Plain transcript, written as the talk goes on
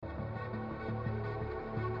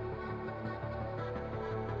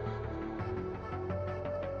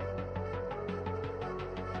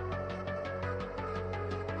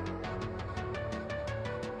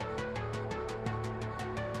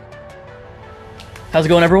How's it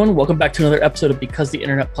going, everyone? Welcome back to another episode of Because the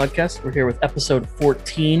Internet Podcast. We're here with episode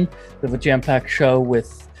 14. We have a jam-packed show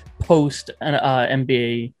with post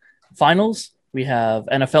NBA finals. We have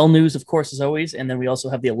NFL news, of course, as always, and then we also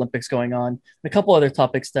have the Olympics going on and a couple other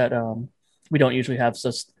topics that we don't usually have. So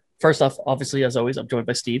first off, obviously, as always, I'm joined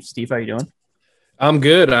by Steve. Steve, how are you doing? I'm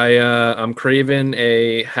good. I'm craving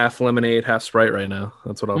a half lemonade, half Sprite right now.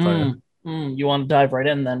 That's what I'll tell you. You want to dive right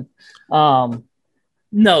in then?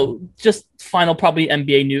 No, just final probably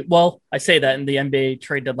NBA news. Well, I say that, and the NBA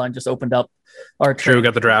trade deadline just opened up. True, we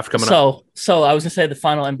got the draft coming up. So I was gonna say the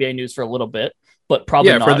final NBA news for a little bit, but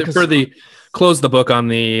probably not. For the close the book on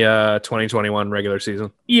the 2021 regular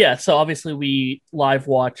season. Yeah, so obviously we live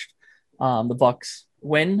watched the Bucks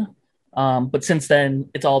win, but since then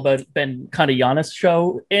it's all been kind of Giannis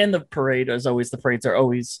show and the parade. As always, the parades are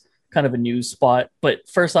always kind of a news spot. But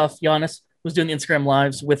first off, Giannis was doing the Instagram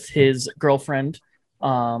lives with his girlfriend.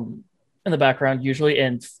 In the background usually,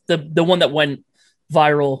 and the one that went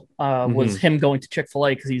viral was him going to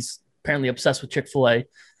Chick-fil-A because he's apparently obsessed with Chick-fil-A,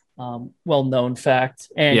 well-known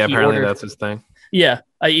fact. And yeah, apparently that's his thing. Yeah,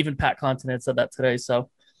 even Pat Continent said that today, so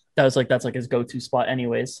that's like his go-to spot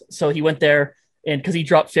anyways. So he went there, and because he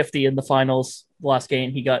dropped 50 in the finals the last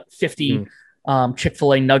game, he got 50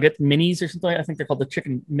 Chick-fil-A nugget minis or something. I think they're called the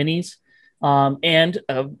chicken minis. And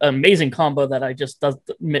an amazing combo that I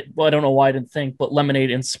don't know why I didn't think, but lemonade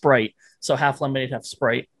and Sprite. So half lemonade, half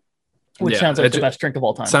Sprite, which sounds like the best drink of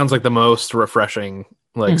all time. Sounds like the most refreshing,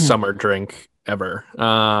 summer drink ever.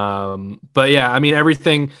 But yeah, I mean,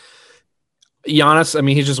 everything. Giannis, I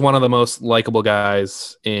mean, he's just one of the most likable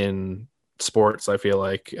guys in sports, I feel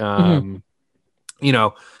like. You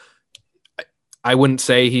know, I wouldn't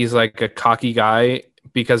say he's like a cocky guy,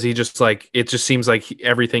 because he just it just seems like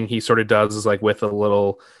everything he sort of does is like with a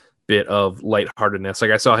little bit of lightheartedness.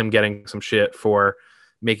 Like I saw him getting some shit for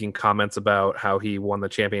making comments about how he won the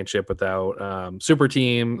championship without super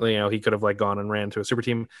team. You know, he could have like gone and ran to a super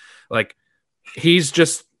team. Like it's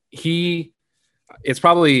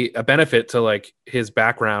probably a benefit to like his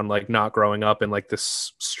background, like not growing up in like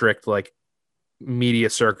this strict like media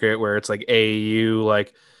circuit where it's like AAU,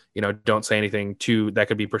 like, you know, don't say anything that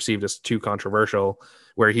could be perceived as too controversial,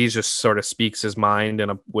 where he just sort of speaks his mind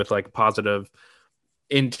with like positive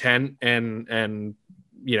intent, and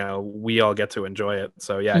you know, we all get to enjoy it.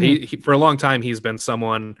 So yeah, he for a long time he's been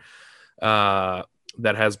someone that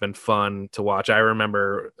has been fun to watch. I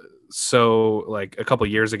remember like a couple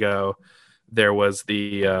years ago there was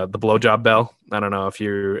the blowjob bell. I don't know if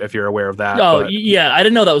you're aware of that. Oh, yeah, I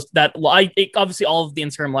didn't know that was that. Obviously all of the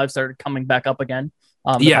Instagram lives started coming back up again.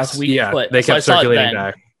 Yes, week, yeah, but, they kept circulating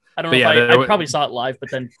back. I don't know I probably saw it live, but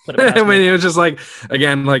then put it I mean, it was just like,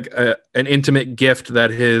 again, like an intimate gift that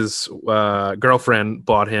his girlfriend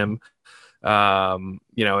bought him,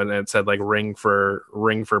 you know, and it said like ring for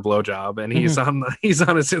blowjob, and he's on his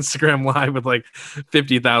Instagram live with like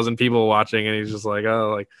 50,000 people watching, and he's just like, oh,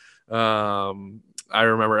 like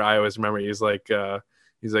I always remember he's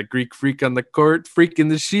like Greek freak on the court, freak in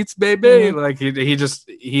the sheets, baby. Like he's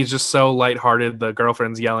just so lighthearted. The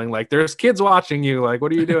girlfriend's yelling like, "There's kids watching you! Like,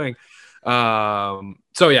 what are you doing?"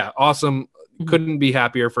 So yeah, awesome. Couldn't be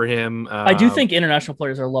happier for him. I do think international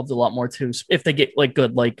players are loved a lot more too if they get like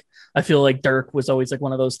good. Like I feel like Dirk was always like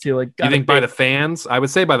one of those two. Like, you think by the fans? I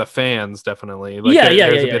would say by the fans, definitely. Like,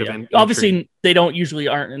 yeah. Obviously, they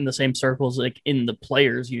aren't in the same circles like in the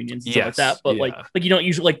players' unions and stuff like that. But like you don't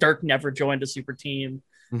usually, like, Dirk never joined a super team.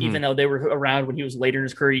 Even though they were around when he was later in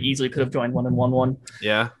his career, he easily could have joined one and won one.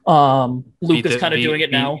 Yeah. Luke is kind of doing it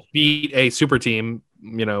now. Beat a super team,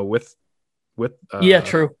 you know, with yeah,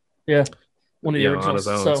 true. Yeah. One of the originals.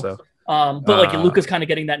 On his own, but like Luka's kind of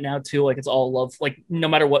getting that now too. Like it's all love. Like no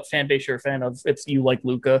matter what fan base you're a fan of, it's you like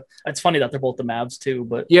Luka. It's funny that they're both the Mavs too,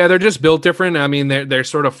 but yeah, they're just built different. I mean, they're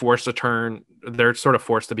sort of forced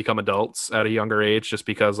to become adults at a younger age, just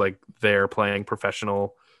because like they're playing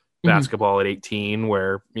professional basketball at 18,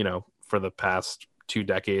 where, you know, for the past 2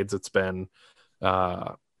 decades it's been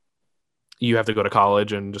you have to go to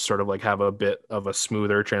college and just sort of like have a bit of a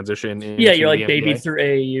smoother transition. Yeah, you're like baby through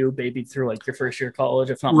AAU, baby through like your first year of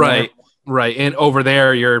college, if not right more. Right. And over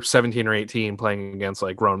there you're 17 or 18 playing against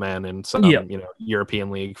like grown men in some you know,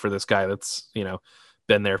 European league for this guy that's, you know,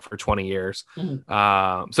 been there for 20 years.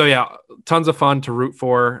 So yeah, tons of fun to root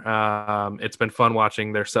for. It's been fun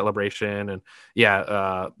watching their celebration, and you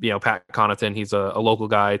know, Pat Connaughton, he's a local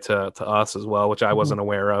guy to us as well, which I wasn't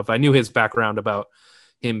aware of. I knew his background about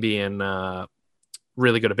him being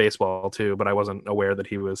really good at baseball too, but I wasn't aware that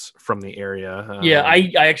he was from the area.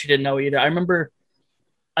 I actually didn't know either. I remember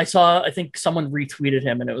I think someone retweeted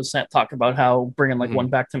him, and it was talking about how bringing like one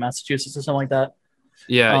back to Massachusetts or something like that.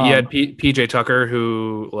 Yeah, you had PJ Tucker,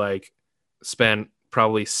 who like spent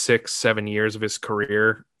probably 6-7 years of his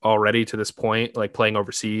career already to this point, like playing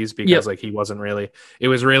overseas because like he wasn't really. It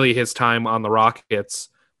was really his time on the Rockets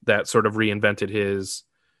that sort of reinvented his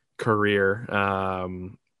career.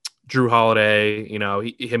 Drew Holiday, you know,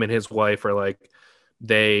 him and his wife are like,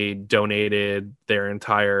 they donated their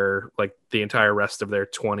entire, like the entire rest of their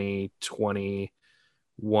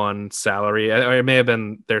 2021 salary. It may have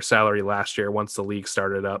been their salary last year once the league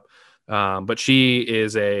started up. But she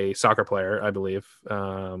is a soccer player, I believe.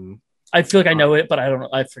 I feel like I know it, but I don't know.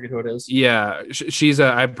 I forget who it is. Yeah,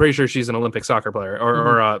 I'm pretty sure she's an Olympic soccer player,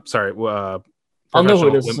 or sorry, I'll know who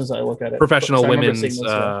it is as soon as I look at it. Professional women's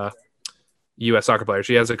U.S. soccer player.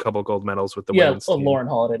 She has a couple gold medals with the women's team. Lauren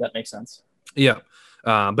Holiday. That makes sense. Yeah,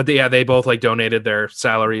 but they both like donated their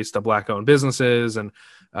salaries to Black-owned businesses, and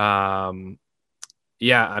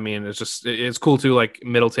yeah, I mean, it's cool too. Like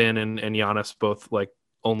Middleton and Giannis both like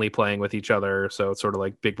only playing with each other, so it's sort of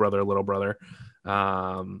like big brother, little brother.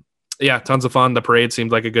 Yeah, tons of fun. The parade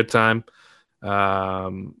seemed like a good time.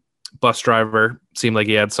 Bus driver seemed like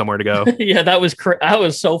he had somewhere to go. Yeah, that was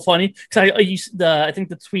so funny. Because I think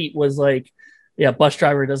the tweet was like, "Yeah, bus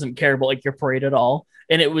driver doesn't care about like your parade at all,"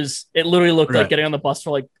 and it literally looked like getting on the bus for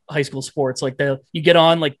like high school sports. Like you get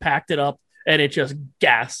on, like packed it up, and it just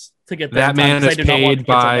gas to get there. That man is paid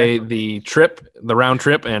by the round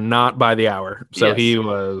trip, and not by the hour. So he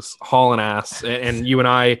was hauling ass. And you and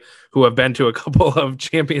I, who have been to a couple of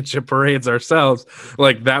championship parades ourselves,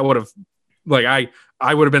 like that would have, like I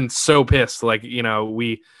would have been so pissed. Like, you know,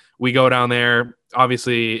 we go down there.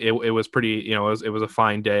 Obviously, it was pretty, you know, it was a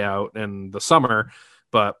fine day out in the summer.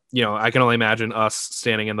 But, you know, I can only imagine us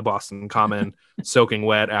standing in the Boston Common, soaking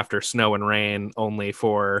wet after snow and rain, only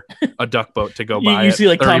for a duck boat to go by. You see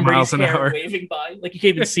like 30 Tom miles Brady's an hair hour. waving by. Like you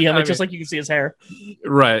can't even see him. It's just like you can see his hair.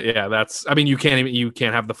 Right. Yeah. You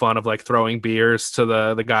can't have the fun of like throwing beers to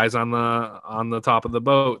the guys on the top of the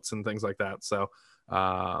boats and things like that. So,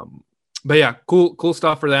 but yeah, cool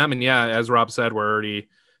stuff for them. And yeah, as Rob said, we're already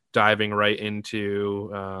diving right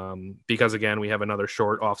into because again, we have another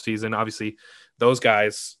short off season. Obviously, those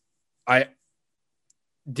guys,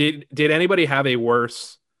 did anybody have a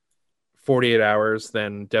worse 48 hours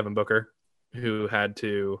than Devin Booker, who had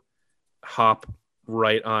to hop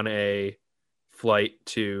right on a flight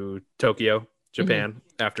to Tokyo, Japan,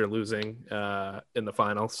 after losing in the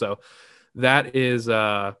final? So that is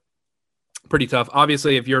pretty tough.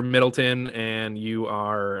 Obviously, if you're Middleton and you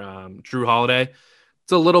are Drew Holiday,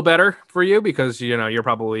 it's a little better for you because, you know, you're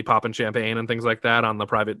probably popping champagne and things like that on the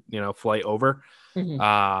private, you know, flight over.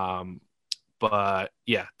 But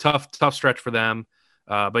yeah, tough stretch for them.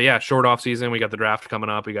 But yeah, short off season. We got the draft coming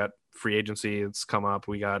up. We got free agency. It's come up.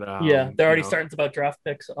 We got they're already starting to about draft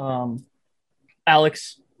picks.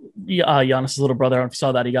 Alex, Giannis' little brother, I don't know if you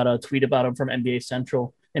saw that. He got a tweet about him from NBA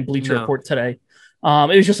Central and Bleacher Report today.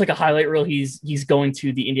 It was just like a highlight reel. He's going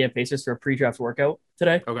to the Indiana Pacers for a pre-draft workout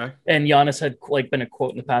today. Okay. And Giannis had like been a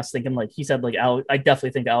quote in the past thinking like he said like Alex, I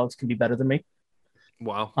definitely think Alex can be better than me.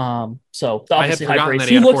 Wow. So obviously I had forgotten that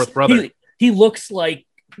he had a fourth brother. He looks like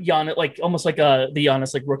Giannis, like almost like the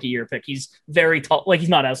Giannis like rookie year pick. He's very tall, like he's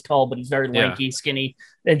not as tall, but he's very lanky, skinny,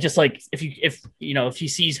 and just like if he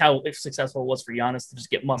sees how successful it was for Giannis to just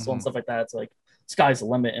get muscle and stuff like that, it's like sky's the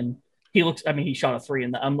limit. And he looks, I mean, he shot a 3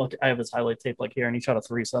 and I have his highlight tape like here, and he shot a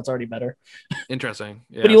 3, so that's already better. Interesting.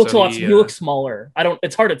 Yeah, but he looks he looks smaller.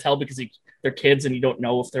 It's hard to tell because they're kids and you don't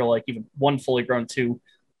know if they're like even one fully grown, two.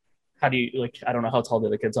 How do you like? I don't know how tall the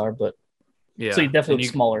other kids are, but yeah. So he definitely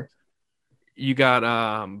looks smaller. You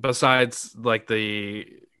got besides like the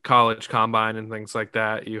college combine and things like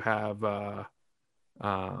that, you have the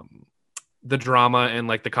drama and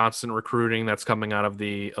like the constant recruiting that's coming out of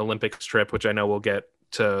the Olympics trip, which I know we'll get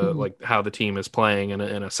to like how the team is playing in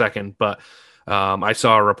a second. But I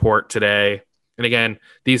saw a report today, and again,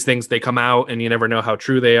 these things, they come out and you never know how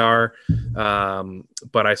true they are.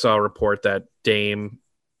 But I saw a report that Dame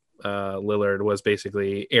Lillard was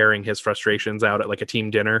basically airing his frustrations out at like a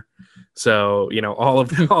team dinner. So, you know, all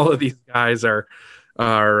of these guys are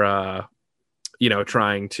you know,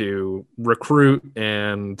 trying to recruit,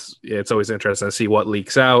 and it's always interesting to see what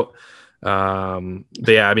leaks out. But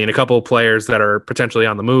yeah, I mean, a couple of players that are potentially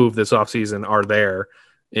on the move this offseason are there.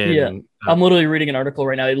 I'm literally reading an article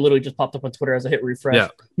right now. It literally just popped up on Twitter as I hit refresh. Yeah.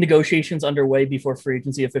 Negotiations underway before free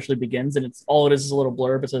agency officially begins, and it's all it is a little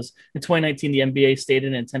blurb. It says in 2019, the NBA stated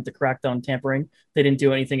an intent to crack down tampering. They didn't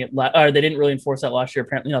do anything they didn't really enforce that last year.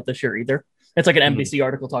 Apparently, not this year either. It's like an NBC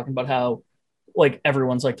article talking about how like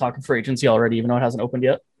everyone's like talking free agency already, even though it hasn't opened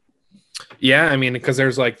yet. Yeah, I mean, because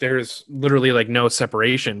there's literally like no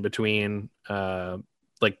separation between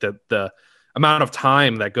like the amount of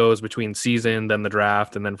time that goes between season, then the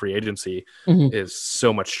draft, and then free agency is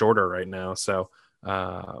so much shorter right now. So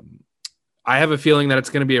I have a feeling that it's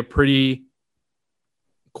going to be a pretty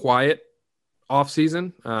quiet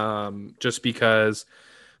offseason, just because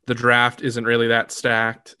the draft isn't really that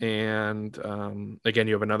stacked. And again,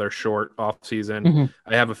 you have another short offseason.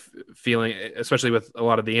 I have a feeling, especially with a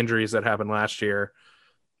lot of the injuries that happened last year,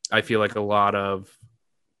 I feel like a lot of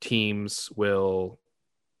teams will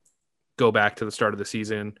go back to the start of the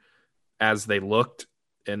season as they looked,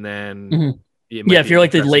 and then if you're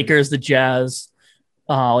like the Lakers, the Jazz,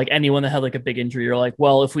 like anyone that had like a big injury, you're like,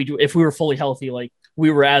 well, if we were fully healthy, like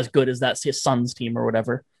we were as good as that Suns team or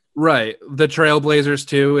whatever. Right. The Trailblazers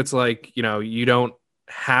too. It's like, you don't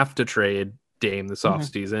have to trade Dame this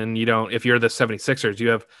offseason. You don't, if you're the 76ers, you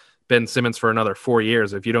have Ben Simmons for another 4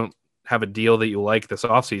 years. If you don't have a deal that you like this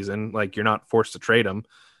offseason, like you're not forced to trade him.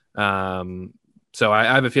 So I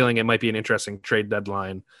have a feeling it might be an interesting trade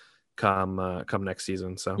deadline come next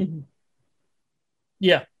season. So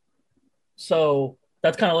yeah, so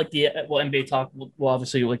that's kind of like the NBA talk. Well,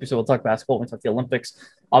 obviously, like we said, we'll talk basketball when we talk the Olympics,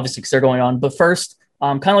 obviously, because they're going on. But first,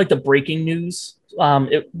 kind of like the breaking news.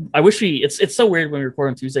 I wish it's so weird when we record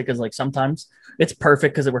on Tuesday because like sometimes it's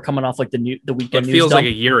perfect because we're coming off like the weekend. It feels like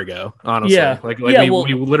a year ago, honestly. Yeah,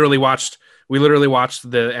 we literally watched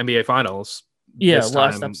the NBA finals.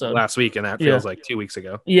 Last week, and that feels like 2 weeks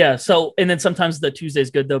ago. Yeah. So, and then sometimes the Tuesday's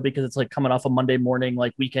good though because it's like coming off a Monday morning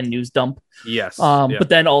like weekend news dump. Yes. But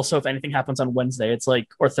then also if anything happens on Wednesday, it's like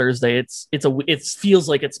or Thursday, it feels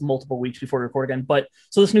like it's multiple weeks before we record again. But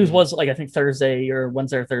so this news was like I think Thursday or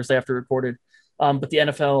Wednesday or Thursday after we recorded. But the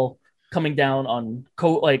NFL coming down on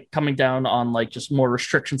just more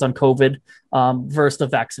restrictions on COVID versus the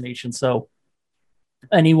vaccination. So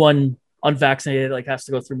anyone unvaccinated like has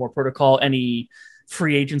to go through more protocol. Any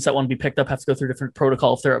free agents that want to be picked up have to go through different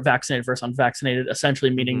protocol if they're vaccinated versus unvaccinated,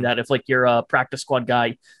 essentially meaning that if like you're a practice squad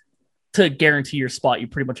guy, to guarantee your spot you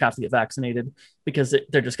pretty much have to get vaccinated because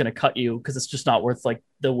they're just going to cut you because it's just not worth like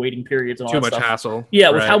the waiting periods and all too that much stuff. Hassle.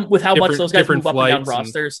 Yeah, with how much those guys move up and down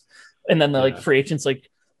rosters, and then the like free agents, like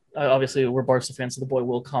obviously we're Barca fans, so the boy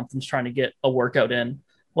Will Compton's trying to get a workout in.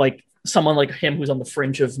 Like someone like him who's on the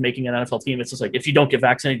fringe of making an NFL team, it's just like if you don't get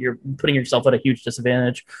vaccinated, you're putting yourself at a huge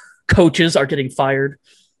disadvantage. Coaches are getting fired.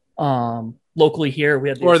 Locally here, we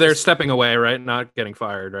had they're stepping away, right? Not getting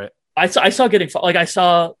fired, right? I saw getting like I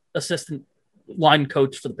saw assistant line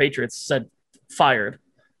coach for the Patriots said fired.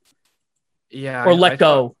 Yeah, or let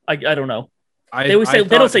go. I don't know. They always say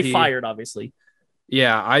they don't say fired, obviously.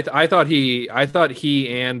 Yeah, I thought he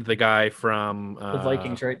and the guy from the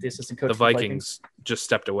Vikings, right? The assistant coach. The Vikings just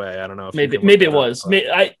stepped away. I don't know if maybe it was.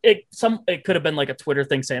 It could have been like a Twitter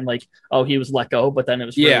thing saying like, oh, he was let go, but then it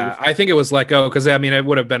was. Yeah, I think it was let go because I mean it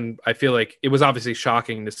would have been. I feel like it was obviously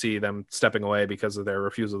shocking to see them stepping away because of their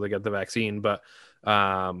refusal to get the vaccine, but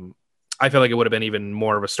I feel like it would have been even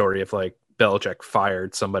more of a story if like Belichick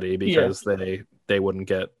fired somebody because they wouldn't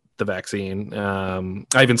get the vaccine.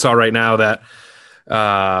 I even saw right now that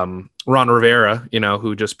Ron Rivera,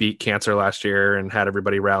 who just beat cancer last year and had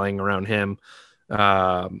everybody rallying around him,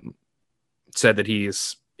 said that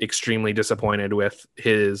he's extremely disappointed with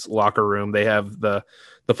his locker room. They have the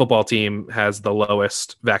football team has the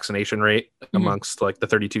lowest vaccination rate amongst like the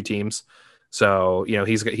 32 teams. So,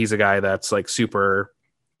 he's a guy that's like super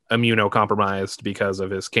immunocompromised because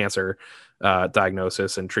of his cancer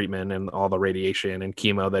diagnosis and treatment and all the radiation and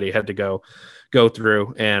chemo that he had to go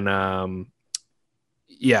through. And,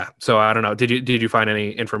 yeah, so I don't know. Did you find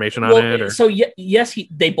any information on it? Or? So yes,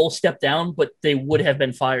 they both stepped down, but they would have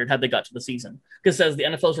been fired had they got to the season because it says the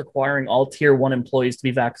NFL is requiring all Tier 1 employees to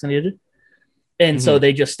be vaccinated, and so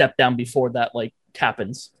they just stepped down before that like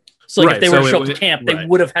happens. So if they were to show up to camp, they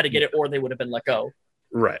would have had to get it, or they would have been let go.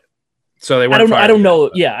 Right. So they. I don't know.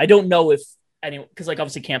 But... Yeah, I don't know if anyone because like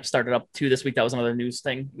obviously camp started up too this week. That was another news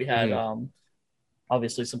thing. We had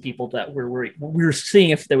obviously some people that we were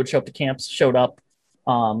seeing if they would show up to camps showed up.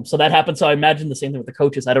 So that happened. So I imagine the same thing with the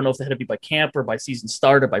coaches. I don't know if they had to be by camp or by season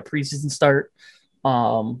start or by preseason start.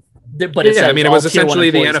 But it was essentially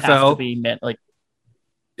the NFL.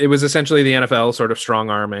 It was essentially the NFL sort of strong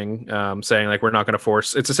arming, saying like we're not going to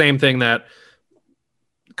force. It's the same thing that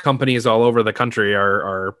companies all over the country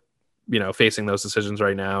are facing those decisions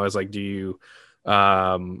right now. Is like, do you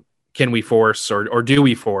can we force or do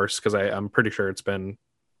we force? Because I'm pretty sure it's been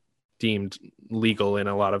deemed legal in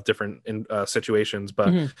a lot of different situations,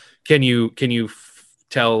 but can you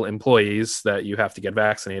tell employees that you have to get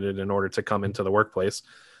vaccinated in order to come into the workplace?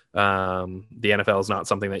 The NFL is not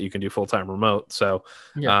something that you can do full-time remote. So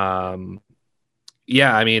I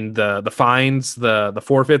mean the fines, the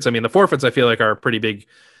forfeits, I mean the forfeits I feel like are a pretty big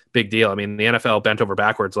big deal. I mean, the NFL bent over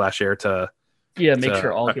backwards last year to make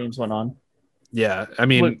sure all games went on. Yeah, I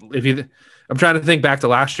mean, I'm trying to think back to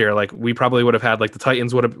last year. Like, we probably would have had, like, the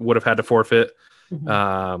Titans would have had to forfeit.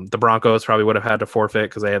 Mm-hmm. The Broncos probably would have had to forfeit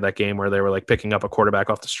because they had that game where they were like picking up a quarterback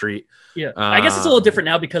off the street. Yeah, I guess it's a little different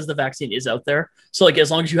now because the vaccine is out there. So like,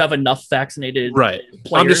 as long as you have enough vaccinated, right?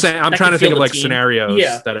 Players, I'm just saying. I'm trying to think of like scenarios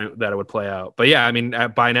yeah. that it would play out. But yeah, I mean,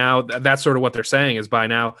 by now, that's sort of what they're saying is by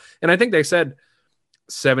now, and I think they said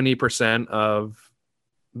 70% of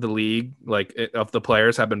the league, like of the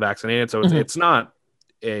players, have been vaccinated. So it's not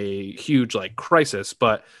a huge like crisis,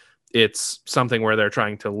 but it's something where they're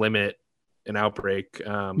trying to limit an outbreak.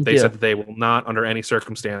 They said that they will not, under any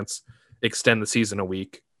circumstance, extend the season a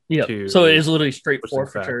week. Yeah. So it is literally straight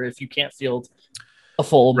forfeiture if you can't field a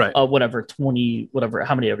full, whatever, 20, whatever,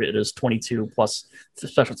 how many of it is, 22 plus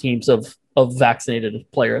special teams of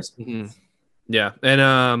vaccinated players. Mm-hmm. Yeah. And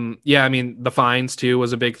I mean, the fines too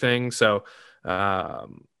was a big thing. So,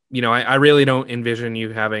 I really don't envision you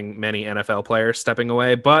having many NFL players stepping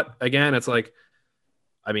away. But again, it's like,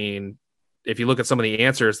 I mean, if you look at some of the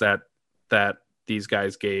answers that these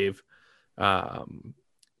guys gave, Dak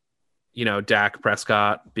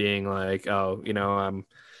Prescott being like, oh, I'm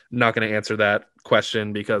not going to answer that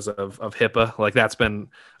question because of HIPAA. Like, that's been,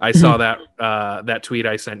 I saw that tweet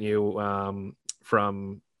I sent you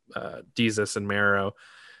from Jesus and Marrow.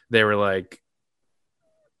 They were like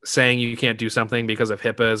saying you can't do something because of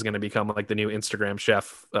HIPAA is going to become like the new Instagram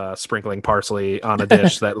chef sprinkling parsley on a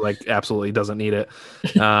dish that like absolutely doesn't need it.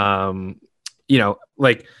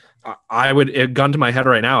 Like, I would, gun to my head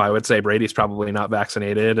right now, I would say Brady's probably not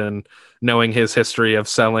vaccinated, and knowing his history of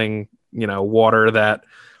selling, water that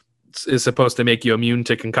is supposed to make you immune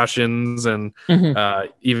to concussions. And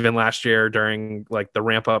even last year during like the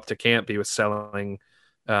ramp up to camp, he was selling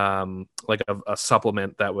like a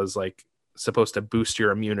supplement that was like supposed to boost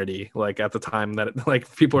your immunity. Like at the time that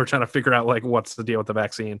like people were trying to figure out like what's the deal with the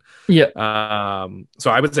vaccine. Yeah.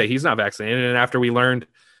 So I would say he's not vaccinated. And after we learned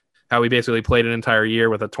how he basically played an entire year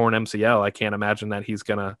with a torn MCL, I can't imagine that he's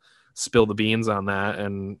gonna spill the beans on that.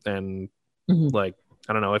 And like,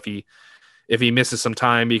 I don't know if he misses some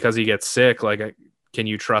time because he gets sick, like, can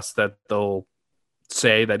you trust that they'll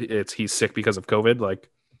say that he's sick because of COVID? Like,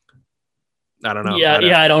 I don't know.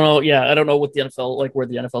 I don't know. Yeah, I don't know what the NFL, like where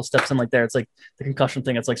the NFL steps in like there. It's like the concussion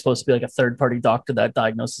thing. It's like supposed to be like a third party doctor that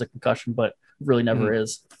diagnoses a concussion, but really never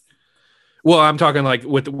is. Well, I'm talking like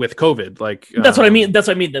with COVID, like that's what I mean. That's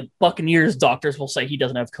what I mean. The Buccaneers doctors will say he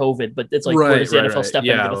doesn't have COVID, but it's like where does the NFL step in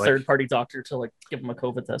and give a third party doctor to like give him a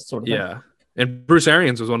COVID test sort of thing? Yeah. And Bruce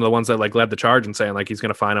Arians was one of the ones that like led the charge and saying like he's going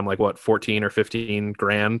to fine him like what 14 or 15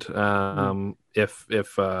 grand if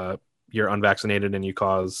you're unvaccinated and you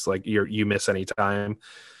cause like you miss any time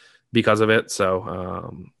because of it.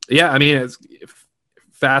 So I mean, it's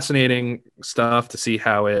fascinating stuff to see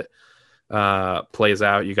how it plays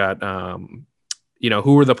out. You got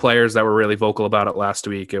who were the players that were really vocal about it last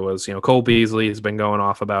week? It was Cole Beasley has been going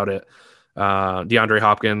off about it. DeAndre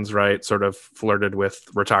Hopkins, right, sort of flirted with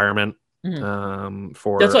retirement.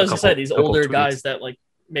 For that's what I was gonna say. These older guys that like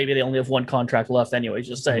maybe they only have one contract left anyway,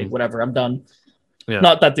 just say whatever, I'm done.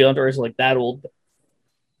 Not that DeAndre is like that old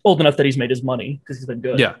enough that he's made his money because he's been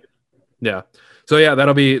good. Yeah. So yeah,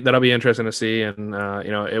 that'll be interesting to see. And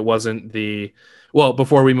it wasn't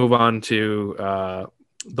before we move on to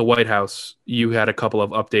the White House, you had a couple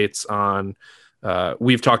of updates on.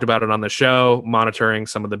 We've talked about it on the show, monitoring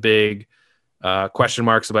some of the big question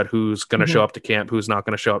marks about who's going to show up to camp, who's not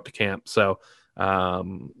going to show up to camp. So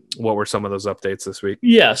what were some of those updates this week?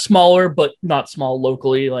 Yeah, smaller, but not small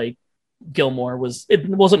locally. Like Gilmore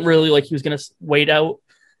wasn't really like he was going to wait out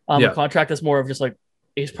a contract. It's more of just like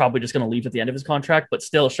he's probably just going to leave at the end of his contract, but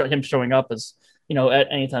still him showing up as, at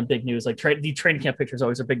any time big news. Like the training camp pictures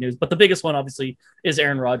always are big news. But the biggest one obviously is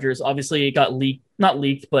Aaron Rodgers. Obviously it got not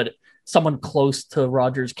leaked, but someone close to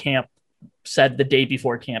Rodgers' camp said the day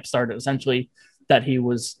before camp started essentially that he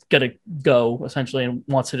was gonna go essentially and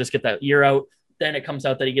wants to just get that year out. Then it comes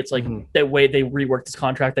out that he gets like the way they reworked his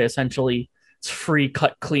contract, they essentially it's free,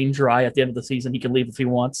 cut, clean, dry at the end of the season. He can leave if he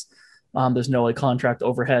wants. There's no like contract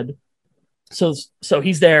overhead. So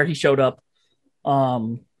he's there. He showed up.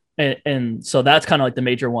 And so that's kind of like the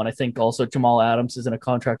major one. I think also Jamal Adams is in a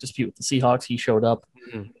contract dispute with the Seahawks. He showed up.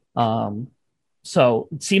 So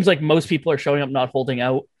it seems like most people are showing up, not holding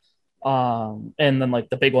out. And then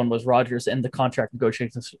like the big one was Rodgers, and the contract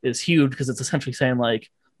negotiations is huge because it's essentially saying like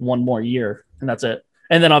one more year and that's it.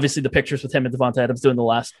 And then obviously the pictures with him and Devonta Adams doing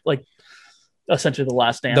essentially the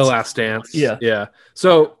last dance. The last dance. Yeah. Yeah.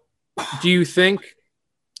 So do you think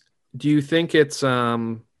it's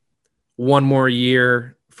one more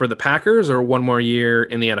year for the Packers or one more year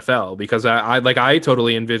in the NFL? Because I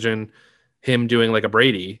totally envision him doing like a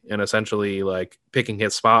Brady and essentially like picking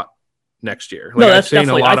his spot next year. Like, no, that's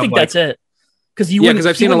definitely. I think that's it. Because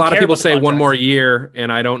I've seen a lot of people say one more year,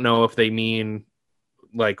 and I don't know if they mean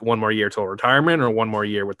like one more year till retirement or one more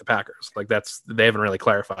year with the Packers. Like they haven't really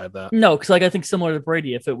clarified that. No, because like I think similar to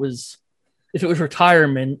Brady, if it was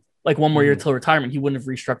retirement, like one more year till retirement, he wouldn't have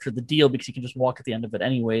restructured the deal because he can just walk at the end of it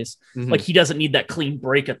anyways. Like he doesn't need that clean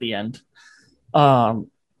break at the end.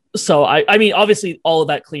 So I mean, obviously, all of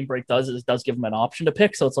that clean break does give him an option to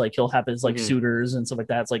pick. So it's like he'll have his like suitors and stuff like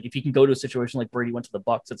that. It's like if he can go to a situation like Brady went to the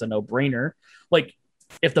Bucks, it's a no brainer. Like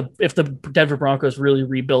if the Denver Broncos really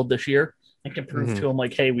rebuild this year and can prove to him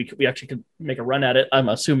like, hey, we actually could make a run at it, I'm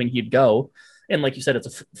assuming he'd go. And like you said,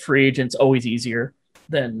 it's a free agent. It's always easier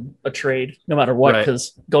than a trade, no matter what.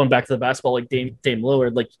 Because going back to the basketball, like Dame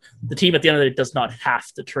Lillard, like the team at the end of the day does not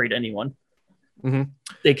have to trade anyone.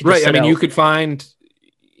 They could I mean, you could find.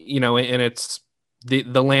 And it's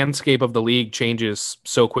the landscape of the league changes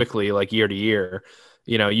so quickly, like year to year.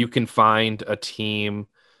 You can find a team,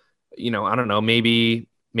 I don't know, maybe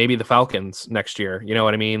the Falcons next year. You know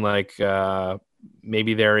what I mean? Like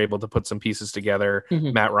maybe they're able to put some pieces together.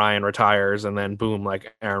 Matt Ryan retires, and then boom,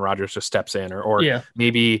 like Aaron Rodgers just steps in, or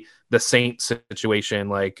maybe the Saints situation,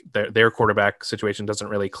 like their quarterback situation doesn't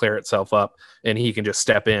really clear itself up, and he can just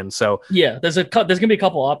step in. So there's gonna be a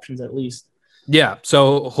couple options at least. Yeah,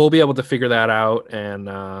 so he'll be able to figure that out,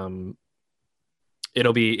 and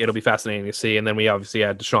it'll be fascinating to see. And then we obviously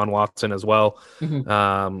had Deshaun Watson as well,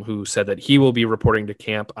 who said that he will be reporting to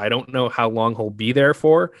camp. I don't know how long he'll be there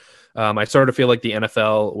for. I sort of feel like the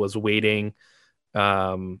NFL was waiting.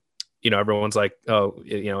 Everyone's like, oh,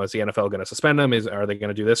 is the NFL going to suspend him? Are they going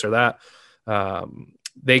to do this or that?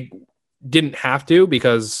 They didn't have to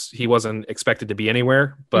because he wasn't expected to be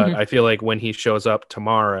anywhere. But I feel like when he shows up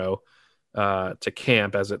tomorrow to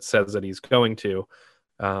camp, as it says that he's going to,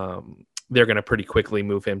 they're going to pretty quickly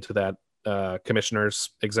move him to that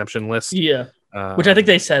commissioner's exemption list. Yeah, which I think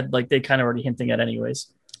they said like they kind of already hinting at anyways.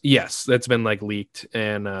 Yes, that's been like leaked,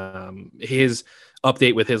 and his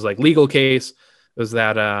update with his like legal case was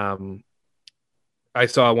that I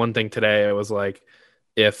saw one thing today. It was like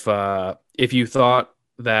if you thought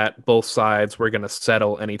that both sides were going to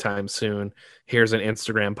settle anytime soon, here's an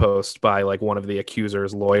Instagram post by like one of the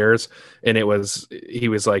accuser's lawyers, and he was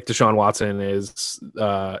like, Deshaun Watson is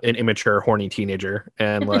an immature, horny teenager,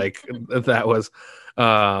 and like that was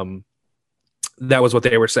what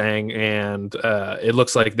they were saying, and it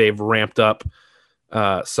looks like they've ramped up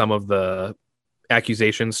some of the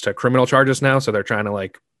accusations to criminal charges now, so they're trying to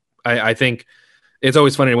like I think it's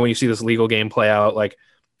always funny when you see this legal game play out. Like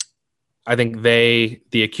I think the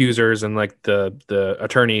accusers and like the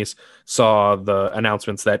attorneys saw the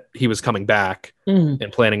announcements that he was coming back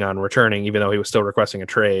and planning on returning, even though he was still requesting a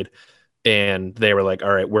trade. And they were like,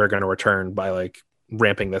 all right, we're going to return by like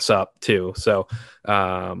ramping this up too. So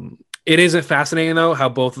it isn't fascinating though, how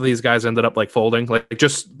both of these guys ended up like folding. Like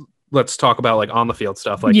just let's talk about like on the field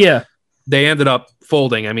stuff. Like they ended up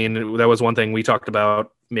folding. I mean, that was one thing we talked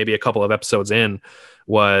about maybe a couple of episodes in,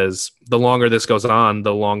 was the longer this goes on,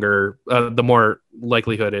 the more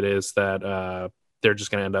likelihood it is that they're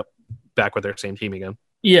just going to end up back with their same team again.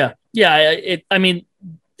 Yeah. I mean,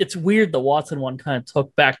 it's weird the Watson one kind of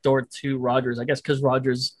took backdoor to Rodgers, I guess, because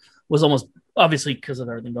Rodgers was almost, obviously because of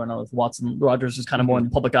everything going on with Watson, Rodgers was kind of more in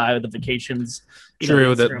the public eye with the vacations.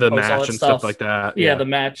 True, the match and stuff like that. Yeah, the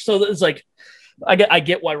match. So it's like, I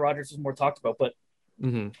get why Rodgers was more talked about, but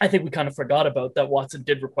I think we kind of forgot about that Watson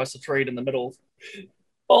did request a trade in the middle of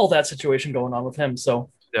all that situation going on with him. So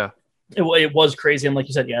yeah, it was crazy. And like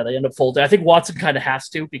you said, yeah, they end up folding. I think Watson kind of has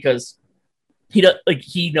to, because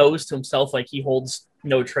he knows to himself, like he holds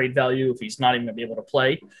no trade value if he's not even gonna be able to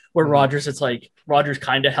play. Where Rodgers, it's like Rodgers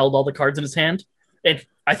kind of held all the cards in his hand. And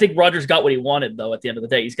I think Rodgers got what he wanted though. At the end of the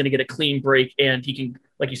day, he's going to get a clean break, and he can,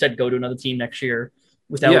 like you said, go to another team next year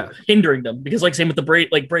without hindering them. Because like same with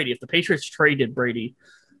Brady, if the Patriots traded Brady,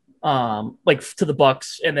 like to the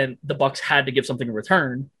Bucks, and then the Bucks had to give something in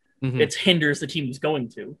return, it hinders the team he's going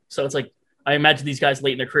to. So it's like, I imagine these guys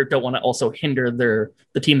late in their career don't want to also hinder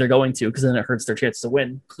the team they're going to, because then it hurts their chance to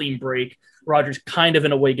win. Clean break. Rodgers kind of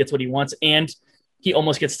in a way gets what he wants, and he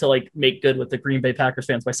almost gets to like make good with the Green Bay Packers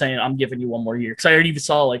fans by saying, I'm giving you one more year. Because I already even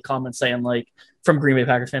saw like comments saying like from Green Bay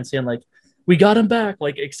Packers fans saying like, we got him back,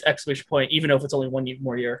 like exclamation point, even if it's only one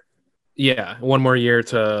more year. Yeah, one more year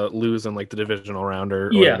to lose in like the divisional round or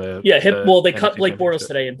they cut Blake Bortles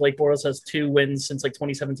today, and Blake Bortles has 2 wins since like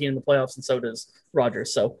 2017 in the playoffs, and so does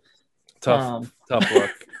Rodgers. So tough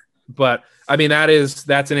look. But I mean,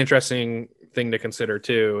 that's an interesting thing to consider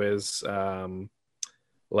too, is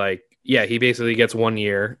like, yeah, he basically gets 1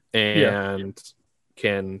 year and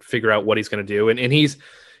can figure out what he's going to do. And he's,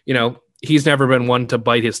 he's never been one to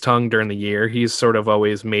bite his tongue during the year. He's sort of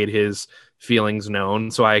always made his feelings known.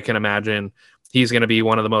 So I can imagine he's going to be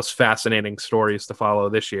one of the most fascinating stories to follow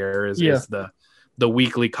this year is the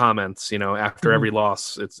weekly comments, after every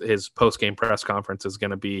loss. It's his post-game press conference is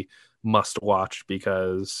going to be must watch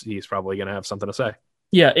because he's probably going to have something to say.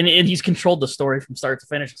 Yeah, and he's controlled the story from start to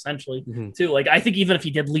finish, essentially, too. Like, I think even if he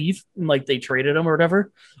did leave, like, they traded him or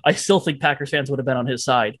whatever, I still think Packers fans would have been on his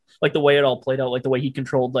side. Like, the way it all played out, like, the way he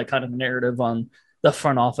controlled, like, kind of the narrative on the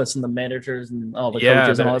front office and the managers and all the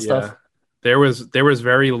coaches and all that stuff. There was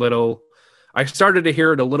very little. I started to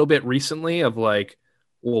hear it a little bit recently of, like,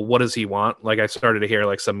 well, what does he want? Like, I started to hear,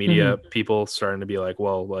 like, some media people starting to be like,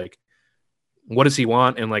 well, like, what does he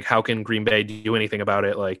want, and like how can Green Bay do anything about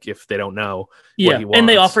it, like if they don't know what he wants? And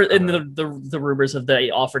they offered, and the rumors of they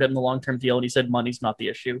offered him the long-term deal, and he said money's not the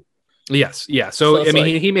issue. Yes, yeah. So I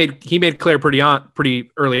mean, like, he made clear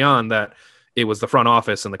pretty early on that it was the front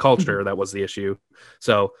office and the culture that was the issue.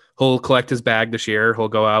 So he'll collect his bag this year. He'll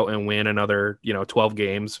go out and win another 12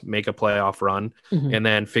 games, make a playoff run, and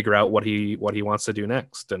then figure out what he wants to do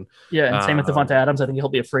next. And same with Davante Adams. I think he'll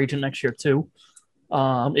be a free agent next year too.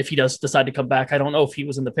 If he does decide to come back. I don't know if he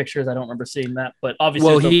was in the pictures. I don't remember seeing that, but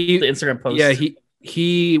obviously the Instagram post. Yeah,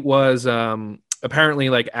 he was apparently,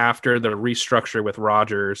 like, after the restructure with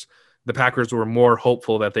Rodgers, the Packers were more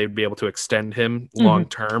hopeful that they'd be able to extend him long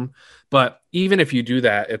term. But even if you do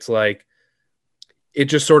that, it's like it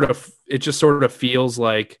just sort of feels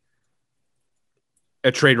like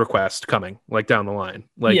a trade request coming, like, down the line.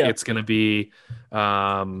 Like it's going to be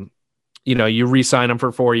you re-sign him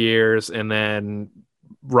for 4 years, and then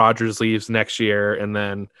Rodgers leaves next year, and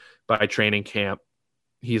then by training camp,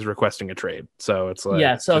 he's requesting a trade. So it's like,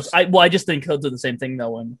 I just think he'll do the same thing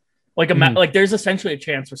though, and like there's essentially a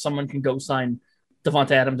chance where someone can go sign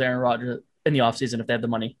Davante Adams, Aaron Rodgers in the offseason if they have the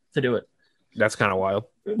money to do it. That's kind of wild.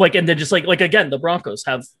 Like, and then just like again, the Broncos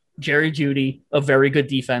have Jerry Jeudy, a very good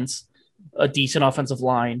defense, a decent offensive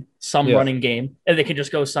line, some running game, and they can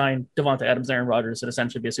just go sign Davante Adams, Aaron Rodgers, and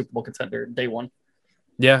essentially be a Super Bowl contender day one.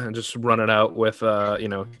 Yeah, and just run it out with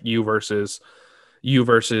you versus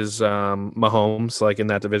Mahomes, like, in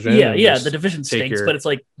that division. Yeah, the division stinks, but it's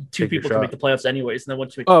like two people can make the playoffs anyways, and then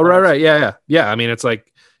once you make the playoffs, right, yeah. I mean, it's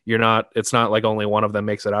like it's not like only one of them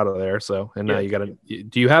makes it out of there. So, and now you got to.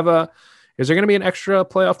 Do you have is there going to be an extra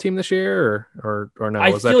playoff team this year, or no?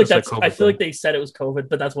 I feel like they said it was COVID,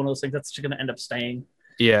 but that's one of those things that's going to end up staying.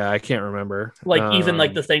 Yeah, I can't remember. Like, even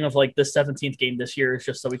like the thing of like the 17th game this year is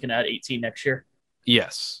just so we can add 18 next year.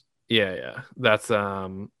 Yes. Yeah. That's I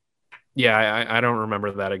don't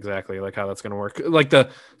remember that exactly, like how that's going to work. Like the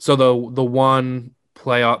one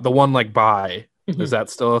playoff, the one like bye. Is that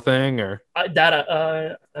still a thing, or I don't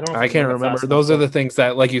know. I can't remember. Those are the things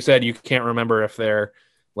that, like you said, you can't remember if they're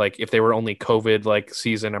like if they were only COVID like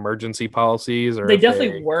season emergency policies, or they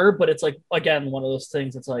definitely were. But it's like, again, one of those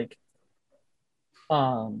things. It's like,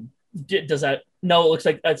 does that? No, it looks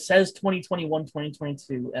like it says 2021,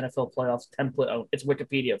 2022 NFL playoffs template. Oh, it's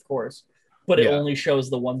Wikipedia, of course, but it only shows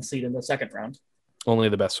the one seed in the second round. Only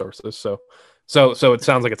the best sources. So it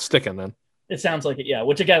sounds like it's sticking then. It sounds like it, yeah.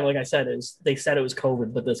 Which, again, like I said, is they said it was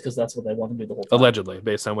COVID, but that's because that's what they want to do the whole time. Allegedly,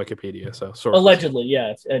 based on Wikipedia. So sources. Allegedly,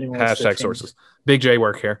 yeah. If anyone hashtag sources. Big J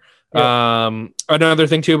work here. Yeah. Another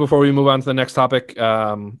thing too, before we move on to the next topic,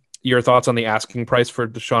 your thoughts on the asking price for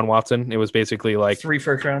Deshaun Watson? It was basically like 3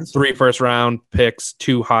 first round picks,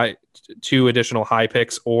 2 additional high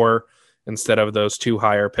picks, or instead of those 2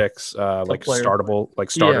 higher picks, like startable,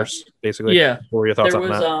 like starters, basically. Yeah. What were your thoughts on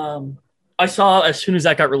that? I saw as soon as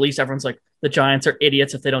that got released, everyone's like, the Giants are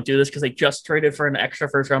idiots if they don't do this because they just traded for an extra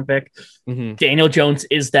first round pick. Daniel Jones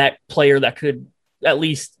is that player that could at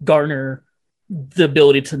least garner the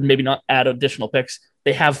ability to maybe not add additional picks.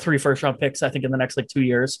 They have 3 first round picks, I think, in the next like 2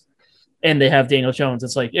 years. And they have Daniel Jones.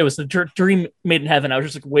 It's like, it was the dream made in heaven. I was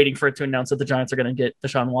just like waiting for it to announce that the Giants are going to get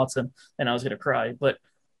Deshaun Watson, and I was going to cry. But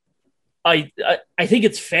I think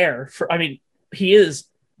it's fair he is.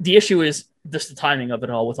 The issue is just the timing of it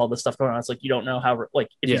all with all this stuff going on. It's like, you don't know how, like,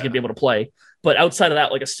 if he's going to be able to play. But outside of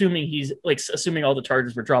that, like, assuming all the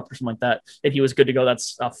charges were dropped or something like that, if he was good to go,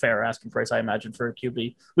 that's a fair asking price, I imagine, for a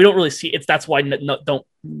QB. We don't really see it. That's why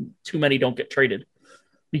too many don't get traded,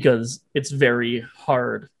 because it's very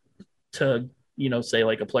hard to, say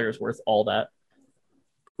like a player's worth all that.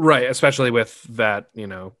 Right. Especially with that,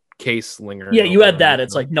 case lingering. Yeah. You add that.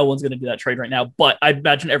 It's like, no one's going to do that trade right now. But I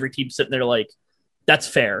imagine every team sitting there like, that's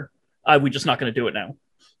fair. We're just not going to do it now.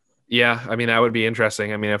 Yeah, I mean that would be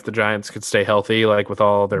interesting. I mean, if the Giants could stay healthy, like with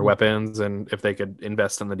all their weapons, and if they could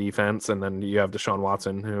invest in the defense, and then you have Deshaun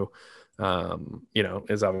Watson, who,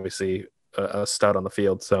 is obviously a stud on the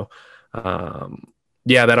field. So,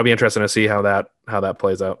 yeah, that'll be interesting to see how that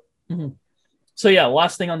plays out. Mm-hmm. So yeah,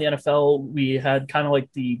 last thing on the NFL, we had kind of like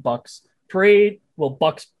the Bucks parade. Well,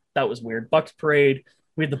 Bucks, that was weird. Bucks parade.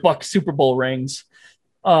 We had the Bucks Super Bowl rings.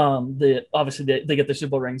 Obviously they get their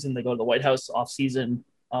Super Bowl rings and they go to the White House off season.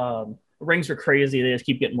 Rings are crazy. They just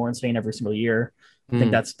keep getting more insane every single year. I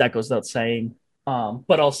think that goes without saying.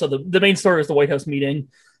 But also the main story is the White House meeting.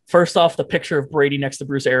 First off, the picture of Brady next to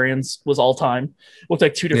Bruce Arians was all time. Looked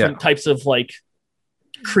like two different types of like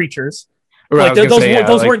creatures. Like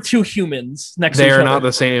those weren't two humans next to each other. They are not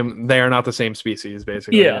the same. They are not the same species,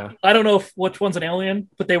 basically. Yeah. I don't know which one's an alien,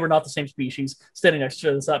 but they were not the same species standing next to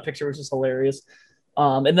each other. So that picture was just hilarious.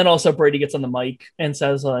 And then also Brady gets on the mic and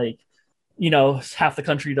says like, half the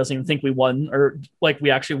country doesn't even think we won or like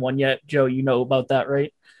we actually won yet. Joe, you know about that,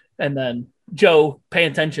 right? And then Joe, pay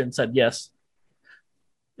attention, said yes.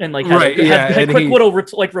 And like had a quick little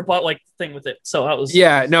rebut thing with it. So that was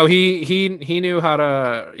he knew how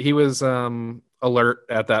to. He was alert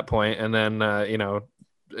at that point, and then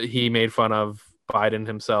he made fun of Biden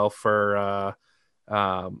himself for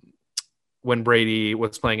when Brady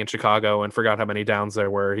was playing in Chicago and forgot how many downs there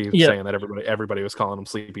were. He was saying that everybody was calling him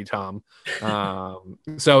Sleepy Tom.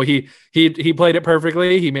 So he played it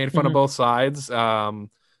perfectly. He made fun of both sides.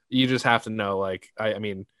 You just have to know, like, I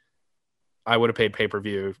mean, I would have paid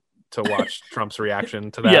pay-per-view to watch Trump's reaction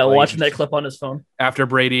to that. Yeah, watching that clip on his phone. After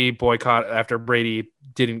Brady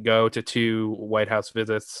didn't go to 2 White House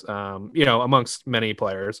visits, amongst many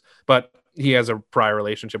players, but he has a prior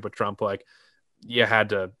relationship with Trump. Like, you had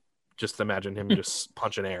to just imagine him just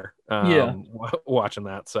punching air watching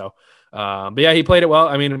that. So, but yeah, he played it well.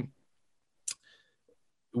 I mean,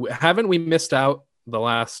 haven't we missed out the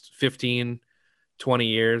last 15, 20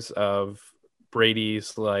 years of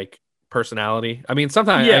Brady's like personality? I mean,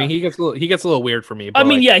 sometimes he gets a little weird for me. But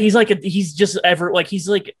he's just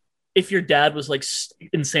if your dad was like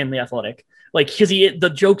insanely athletic, like because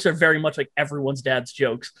the jokes are very much like everyone's dad's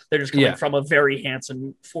jokes. They're just coming from a very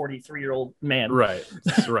handsome 43-year-old man. Right.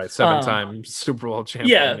 7-time Super Bowl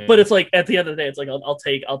champion. Yeah, but it's like at the end of the day, it's like I'll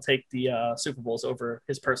take the Super Bowls over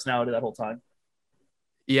his personality that whole time.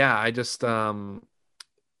 Yeah, I just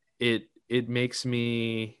it makes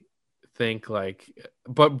me think like,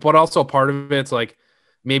 but also part of it's like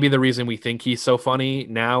maybe the reason we think he's so funny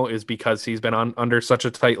now is because he's been under such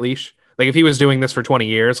a tight leash. Like if he was doing this for 20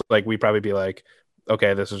 years, like we'd probably be like,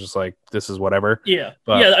 okay, this is whatever. Yeah.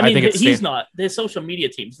 But yeah. I mean, he's not. His social media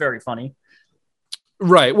team's very funny.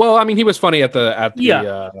 Right. Well, I mean, he was funny at the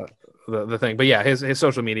thing, but yeah, his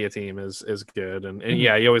social media team is good. And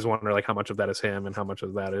yeah, you always wonder like how much of that is him and how much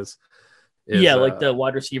of that is like the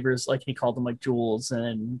wide receivers, like he called them like Jules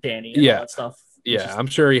and Danny and all that stuff. Yeah, I'm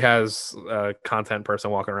sure he has a content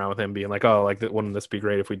person walking around with him being like, oh, like wouldn't this be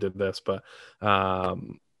great if we did this? But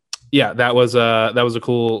yeah, that was a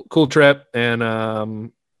cool trip,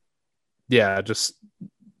 and just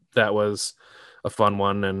that was a fun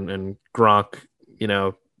one, and Gronk,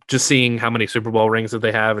 just seeing how many Super Bowl rings that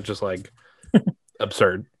they have, it's just like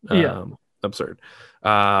absurd. Absurd.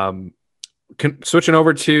 Switching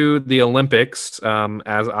over to the Olympics,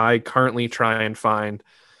 as I currently try and find.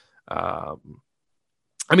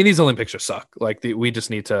 I mean, these Olympics just suck. Like we just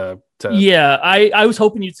need to. Yeah, I was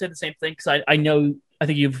hoping you'd say the same thing because I know I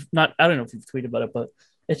think you've not. I don't know if you've tweeted about it, but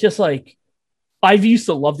it's just like I've used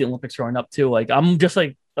to love the Olympics growing up too. Like I'm just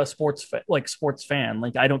like a sports fan.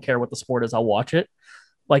 Like I don't care what the sport is, I'll watch it.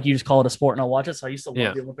 Like you just call it a sport and I'll watch it. So I used to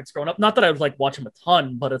love the Olympics growing up. Not that I was like watch them a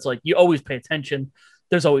ton, but it's like you always pay attention.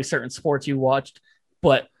 There's always certain sports you watched,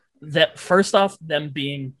 but that first off, them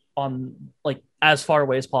being on like as far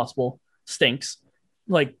away as possible stinks.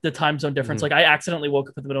 Like the time zone difference. Like I accidentally woke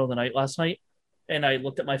up in the middle of the night last night and I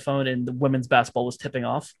looked at my phone and the women's basketball was tipping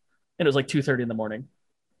off and it was like 2:30 in the morning.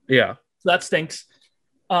 Yeah. So that stinks.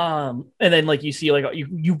 And then like you see like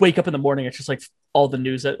you wake up in the morning, it's just like all the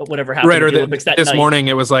news that whatever happened right, at the Olympics that this night. Morning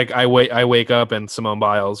it was like I wake up and Simone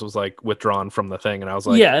Biles was like withdrawn from the thing and I was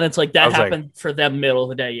like, yeah, and it's like that happened for them middle of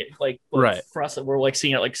the day. Like right. For us we're like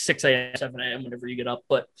seeing it like 6 a.m. 7 a.m. whenever you get up.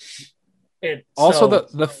 But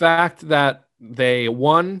the fact that they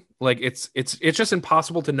won, like it's just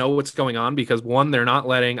impossible to know what's going on because one, they're not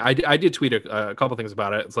letting. I did tweet a couple things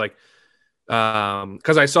about it. It's like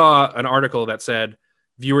because I saw an article that said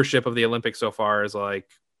viewership of the Olympics so far is like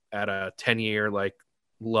at a 10-year like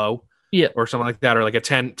low, or something like that, or like a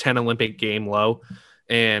 10 Olympic game low,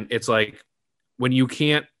 and it's like when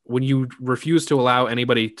when you refuse to allow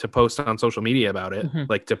anybody to post on social media about it,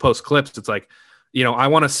 like to post clips, it's like, you know, I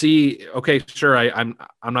want to see, okay, sure. I'm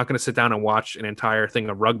not going to sit down and watch an entire thing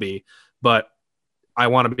of rugby, but I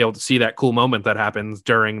want to be able to see that cool moment that happens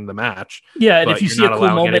during the match. Yeah. And if you see a cool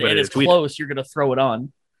moment and it's close, you're going to throw it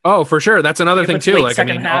on. Oh, for sure. That's another thing too. Like,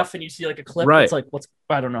 second half and you see like a clip. Right. It's like,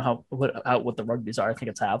 I don't know what the rugby's are. I think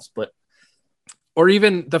it's halves, but. Or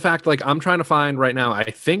even the fact, like, I'm trying to find right now,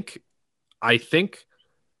 I think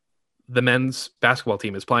the men's basketball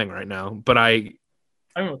team is playing right now, but I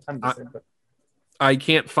don't know what time it is, but I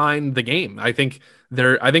can't find the game. I think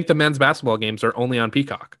the men's basketball games are only on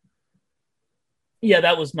Peacock. Yeah,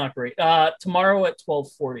 that was not great. Tomorrow at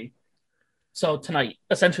 12:40. So tonight,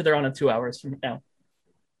 essentially, they're on in 2 hours from now.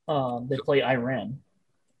 They play Iran.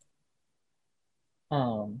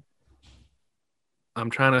 I'm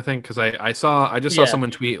trying to think because I just saw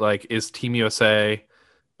someone tweet like, "Is Team USA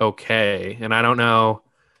okay?" And I don't know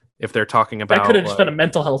if they're talking about. That could have just been a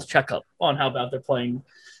mental health checkup on how bad they're playing,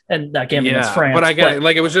 and that game against France. But I get it.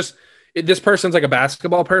 Like, it was just this person's like a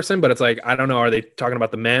basketball person, but it's like, I don't know. Are they talking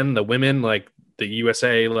about the men, the women, like the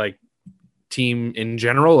USA like team in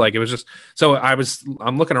general? Like, it was just so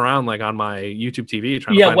I'm looking around like on my YouTube TV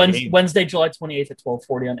trying to find Wednesday, July 28th at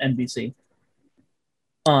 12:40 on NBC.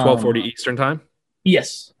 12:40 Eastern time.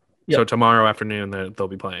 Yes. Yep. So tomorrow afternoon they'll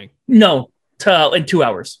be playing. No, in 2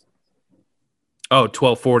 hours. Oh,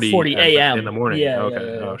 12:40 a.m. in the morning. Yeah.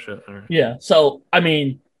 Okay. Yeah. Oh shit. All right. Yeah. So I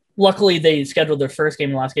mean, luckily they scheduled their first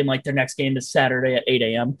game and last game. Like, their next game is Saturday at 8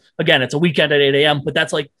 a.m. Again, it's a weekend at 8 a.m. But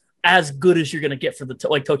that's like as good as you're gonna get for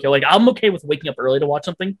Tokyo. Like, I'm okay with waking up early to watch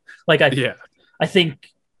something. Like, I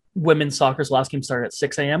think women's soccer's last game started at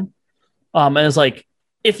 6 a.m. And it's like,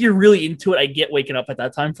 if you're really into it, I get waking up at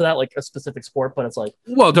that time for that, like a specific sport. But it's like,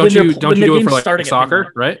 well, don't you do it for like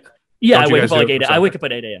soccer, right? Yeah, I wake up like 8. I wake up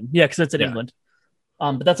at 8 a.m. Yeah, because it's in England.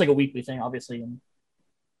 But that's like a weekly thing, obviously.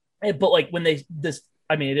 But like when it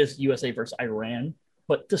is USA versus Iran.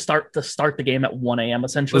 But to start the game at 1 a.m.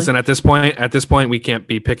 essentially. Listen, at this point, we can't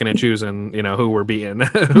be picking and choosing, who we're beating.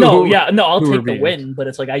 I'll take the win, but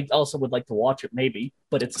it's like, I also would like to watch it maybe.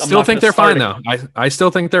 But it's still think they're fine though. I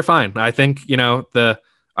still think they're fine. I think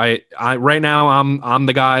I right now I'm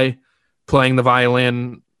the guy playing the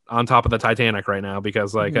violin on top of the Titanic right now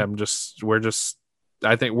because like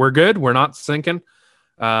I think we're good. We're not sinking.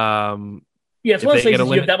 It's one of those things.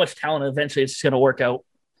 You have that much talent, eventually it's just going to work out.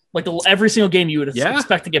 Like every single game, you would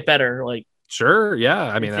expect to get better. Like, sure, yeah.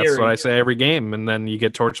 I mean, that's what I say every game, and then you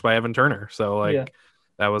get torched by Evan Turner. So like,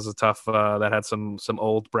 that was a tough. That had some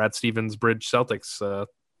old Brad Stevens Bridge Celtics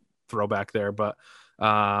throwback there. But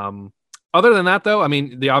other than that, though, I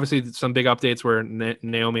mean, obviously some big updates where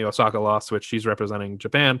Naomi Osaka lost, which she's representing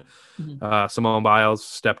Japan. Simone Biles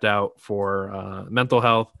stepped out for mental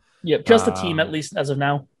health. Yep, just the team at least as of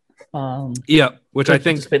now. Which I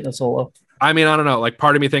think spit in the solo. I mean, I don't know. Like,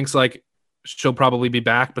 part of me thinks like she'll probably be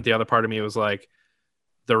back, but the other part of me was like,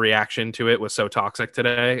 the reaction to it was so toxic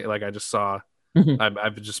today. Like, I just saw,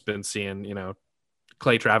 I've just been seeing,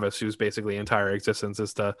 Clay Travis, whose basically entire existence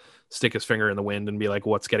is to stick his finger in the wind and be like,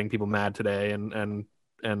 what's getting people mad today? And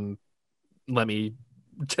let me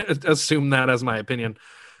assume that as my opinion.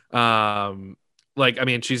 Like, I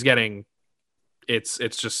mean, she's getting a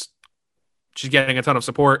ton of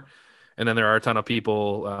support. And then there are a ton of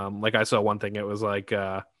people. Like, I saw one thing. It was like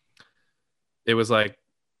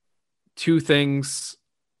two things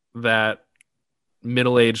that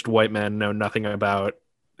middle-aged white men know nothing about: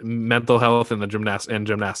 mental health and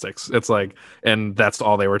gymnastics. It's like, and that's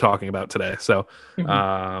all they were talking about today. So,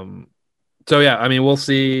 so yeah, I mean, we'll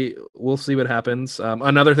see what happens.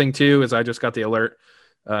 Another thing too is I just got the alert.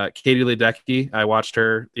 Katie Ledecky, I watched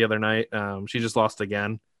her the other night. She just lost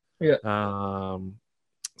again. Yeah.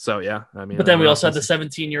 So yeah, I mean, but then we also had the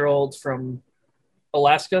 17-year-old from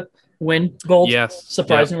Alaska win gold. Yes,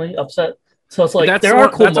 surprisingly upset. So it's like there are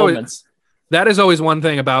cool moments. That is always one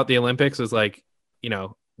thing about the Olympics is like,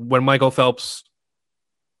 when Michael Phelps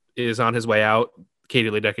is on his way out, Katie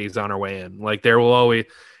Ledecky is on her way in. Like, there will always,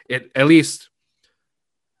 at least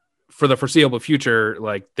for the foreseeable future,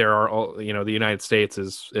 like there are all, the United States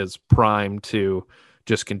is primed to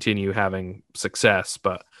just continue having success,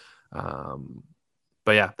 but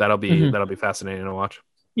yeah, that'll be fascinating to watch.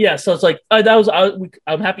 Yeah, so it's like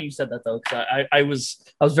I'm happy you said that though, because I was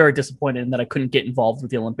very disappointed in that I couldn't get involved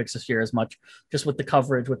with the Olympics this year as much, just with the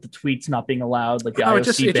coverage, with the tweets not being allowed, like the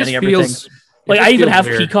IOC banning everything. Like, I even have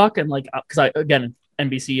weird. Peacock, and like, because again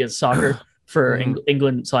NBC is soccer for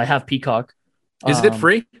England, so I have Peacock. Is it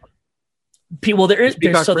free? Well, there's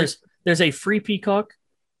a free Peacock.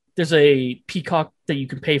 There's a Peacock that you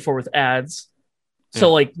can pay for with ads.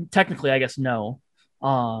 So like technically, I guess no.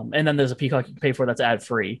 And then there's a Peacock you can pay for that's ad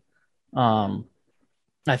free. Um,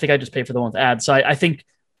 I think I just pay for the one with ads. So I think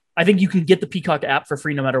you can get the Peacock app for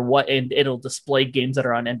free no matter what, and it'll display games that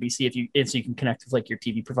are on NBC if you so you can connect with like your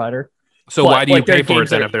TV provider. So but, why do you like, pay for it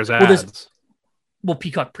then if there's ads? Well,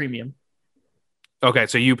 Peacock Premium. Okay,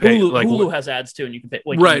 so you pay Hulu has ads too, and you can pay.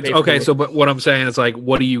 Like, right. Pay okay. So, but what I'm saying is like,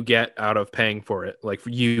 what do you get out of paying for it? Like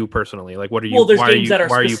for you personally, like what are you? Well, there's why games are you, that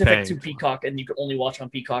are specific to for? Peacock, and you can only watch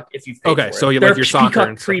on Peacock if you've paid for it. Like your soccer Peacock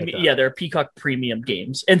and stuff like that. Yeah, there are Peacock Premium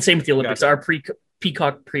games, and same with the Olympics. There are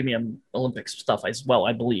Peacock Premium Olympics stuff as well,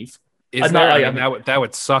 I believe. That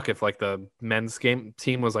would suck if like the men's game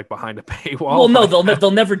team was like behind a paywall. Well, no,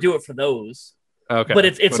 they'll never do it for those. Okay, but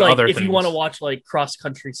it's like if you want to watch like cross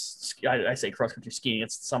country, I say cross country skiing,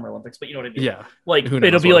 it's the Summer Olympics, but you know what I mean? Yeah, like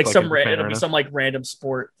it'll be like some like random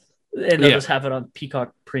sport, and they'll just have it on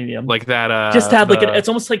Peacock Premium, like that. Just to have it's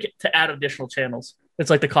almost like to add additional channels. It's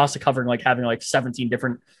like the cost of covering like having like 17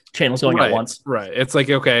 different channels going at once. Right. It's like,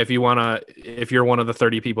 okay, if you're one of the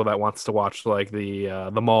 30 people that wants to watch like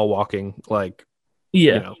the mall walking, like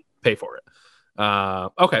pay for it.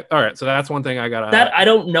 Okay, all right. So that's one thing I got. That I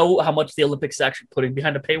don't know how much the Olympics is actually putting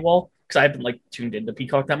behind a paywall because I haven't like tuned into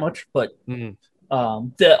Peacock that much. But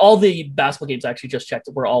all the basketball games I actually just checked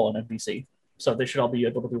were all on NBC, so they should all be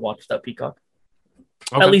able to be watched without Peacock.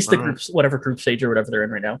 Okay, at least the groups, whatever group stage or whatever they're in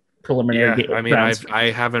right now. Preliminary. Yeah, I mean, I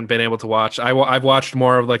haven't been able to watch. I've watched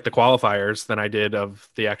more of like the qualifiers than I did of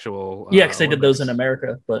the actual. Yeah, because they did those in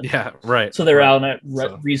America, but yeah, right. So they're out at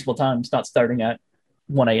reasonable times, not starting at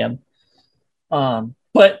 1 a.m.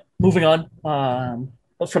 But moving on,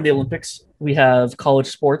 from the Olympics, we have college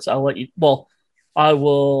sports. I will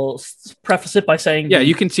preface it by saying,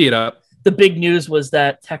 you can tee it up. The big news was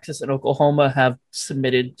that Texas and Oklahoma have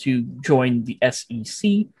submitted to join the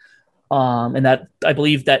SEC. And that I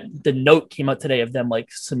believe that the note came out today of them like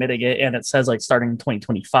submitting it, and it says like starting in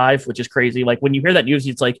 2025, which is crazy. Like when you hear that news,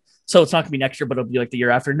 it's like, so it's not gonna be next year, but it'll be like the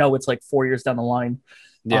year after. No, it's like 4 years down the line.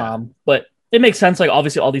 Yeah. But it makes sense. Like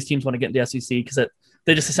obviously all these teams want to get into the SEC because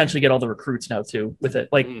they just essentially get all the recruits now too with it.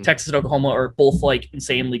 Like Texas and Oklahoma are both like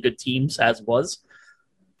insanely good teams as was.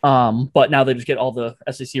 But now they just get all the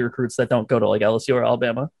SEC recruits that don't go to like LSU or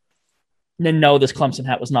Alabama. And then no, this Clemson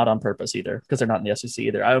hat was not on purpose either because they're not in the SEC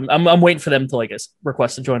either. I'm waiting for them to like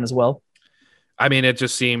request to join as well. I mean, it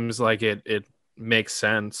just seems like it makes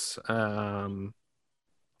sense. But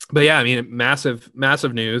yeah, I mean, massive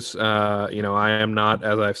news. I am not,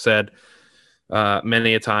 as I've said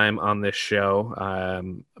many a time on this show,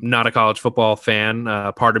 I'm not a college football fan.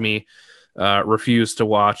 Part of me refused to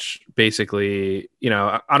watch. Basically,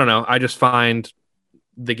 I don't know. I just find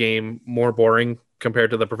the game more boring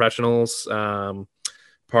compared to the professionals.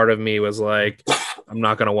 Part of me was like, I'm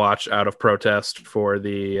not going to watch out of protest for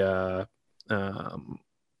the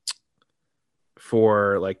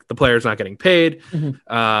for like the players not getting paid.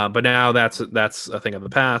 But now that's a thing of the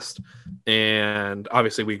past. And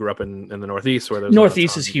obviously we grew up in the Northeast where there's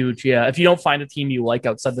Northeast is huge. Yeah. If you don't find a team you like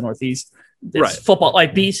outside the Northeast, it's football.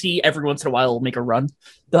 Like BC, every once in a while will make a run.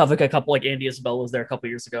 They'll have like a couple, like Andy Isabel was there a couple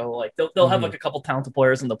years ago. Like they'll have like a couple talented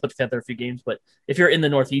players and they'll put together a few games. But if you're in the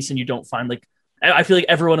Northeast and you don't find like, I feel like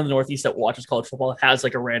everyone in the Northeast that watches college football has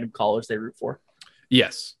like a random college they root for.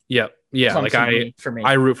 Yes. Yep. Yeah. Clemson, like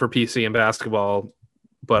I root for PC in basketball,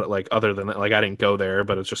 but like other than that, like I didn't go there,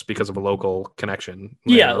 but it's just because of a local connection.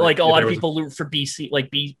 Yeah. Like a lot of people root for BC, like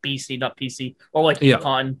BC, not PC, or like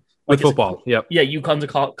UConn. With football. Yep. Yeah. UConn's a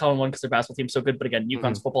common one because their basketball team's so good. But again,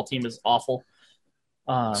 UConn's football team is awful.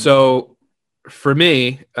 So for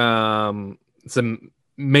me, it's a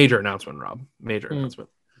major announcement, Rob. Major announcement.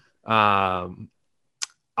 I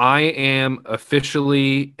am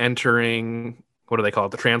officially entering, what do they call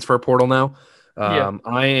it? The transfer portal now.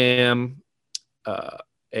 I am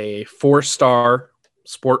a 4-star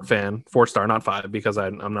sport fan, 4-star, not 5, because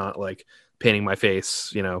I'm not like painting my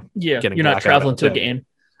face, getting you're not traveling to a game.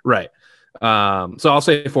 Right. So I'll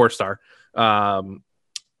say 4-star.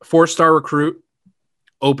 4-star recruit,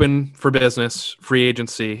 open for business, free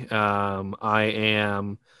agency. I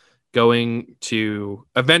am going to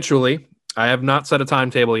eventually, I have not set a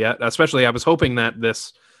timetable yet, especially I was hoping that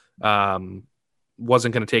this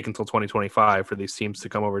wasn't going to take until 2025 for these teams to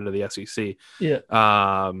come over to the SEC. Yeah.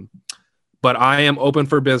 But I am open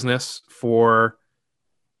for business for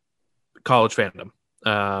college fandom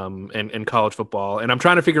and college football. And I'm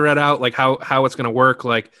trying to figure it out, like how it's going to work.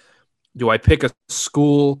 Like, do I pick a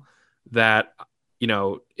school that,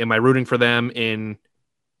 am I rooting for them in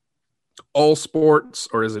all sports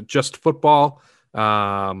or is it just football? Do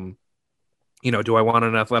I want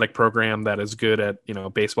an athletic program that is good at,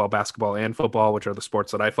 baseball, basketball, and football, which are the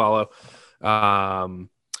sports that I follow?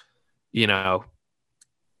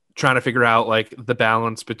 trying to figure out like the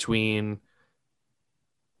balance between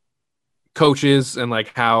coaches and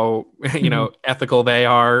like how ethical they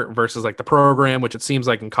are versus like the program, which it seems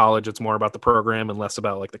like in college it's more about the program and less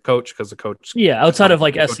about like the coach, because the coach outside of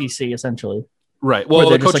like SEC essentially, right? Well,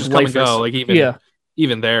 the coaches like come and go, like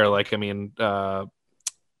even there, like I mean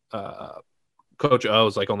Coach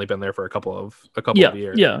O's like only been there for a couple of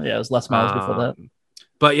years. Yeah, it was Les Miles before that.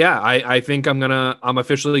 But yeah, I think I'm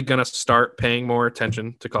officially gonna start paying more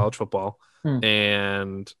attention to college football,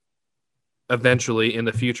 and eventually in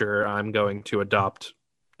the future I'm going to adopt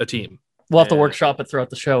a team. We'll have to workshop it throughout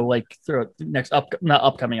the show, like throughout the next not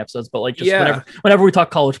upcoming episodes, but like just whenever we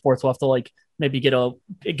talk college sports, we'll have to like maybe get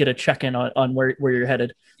a check in on where you're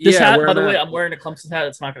headed. This hat, by the way, I'm wearing a Clemson hat.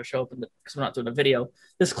 It's not going to show up because we're not doing a video.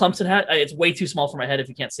 This Clemson hat, it's way too small for my head. If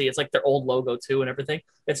you can't see, it's like their old logo too and everything.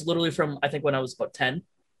 It's literally from I think when I was about 10,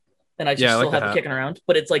 and I just still have it kicking around.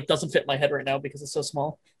 But it's like doesn't fit my head right now because it's so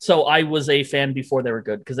small. So I was a fan before they were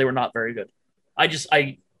good because they were not very good.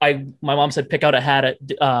 My mom said pick out a hat at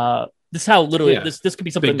this is how literally this could be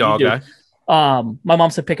something big dog you do. guy. My mom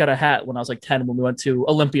said pick out a hat when I was like 10 when we went to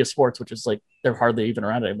Olympia Sports, which is like they're hardly even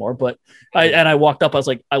around anymore. But I walked up, I was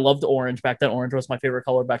like, I loved orange back then. Orange was my favorite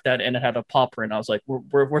color back then, and it had a paw print. I was like,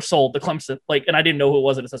 we're sold. The Clemson, like, and I didn't know who it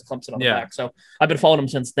was, and it says Clemson on the back. So I've been following him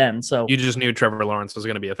since then. So you just knew Trevor Lawrence was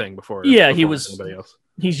going to be a thing before. He was. Anybody else.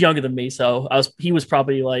 He's younger than me, so he was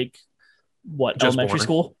probably like what just elementary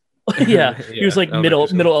school. He was like middle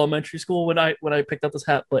elementary school when I picked up this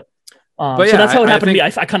hat, but so that's how it happened to me.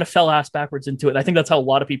 I kind of fell ass backwards into it. I think that's how a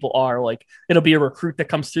lot of people are. Like it'll be a recruit that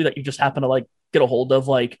comes through that you just happen to like get a hold of.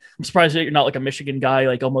 Like I'm surprised that you're not like a Michigan guy,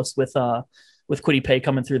 like almost with Kwity Paye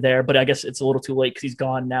coming through there. But I guess it's a little too late because he's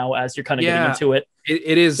gone now. As you're kind of getting into it,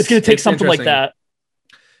 it's going to take something like that.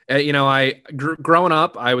 Growing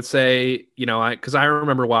up, I would say because I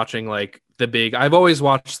remember watching like I've always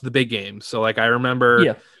watched the big games. So like I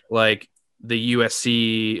remember like the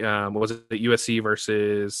USC, what was it? The USC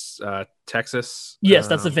versus Texas. Yes,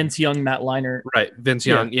 that's the Vince Young, Matt Leinart. Right, Vince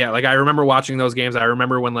Young. Yeah, like I remember watching those games. I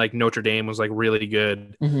remember when like Notre Dame was like really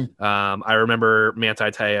good. I remember Manti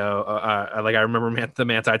Te'o. I remember the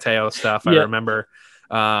Manti Te'o stuff. I remember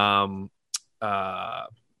blanking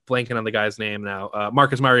on the guy's name now.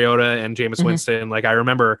 Marcus Mariota and Jameis Winston. Like I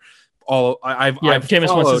remember all. I've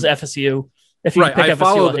Jameis Winston's FSU. If you pick FSU,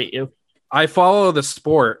 I'll hate you. I follow the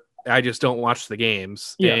sport. I just don't watch the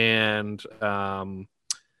games. And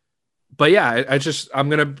but yeah, I'm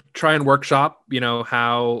gonna try and workshop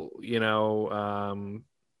how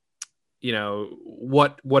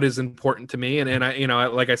what is important to me, and I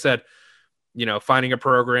like I said, finding a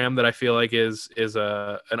program that I feel like is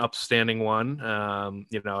an upstanding one.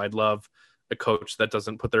 I'd love a coach that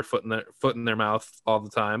doesn't put their foot in their mouth all the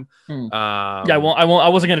time. I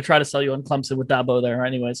wasn't going to try to sell you on Clemson with Dabo there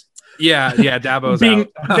anyways. Dabo's being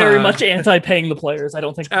very much anti-paying the players. I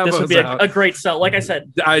don't think this would be a great sell. Like I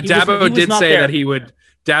said, Dabo did say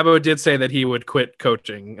that he would quit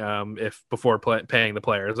coaching if before paying the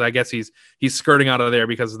players. I guess he's skirting out of there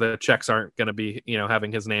because the checks aren't going to be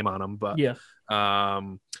having his name on them. But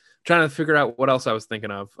trying to figure out what else I was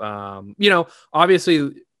thinking of.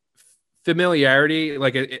 Obviously familiarity,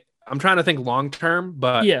 like I'm trying to think long term,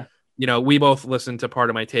 but we both listen to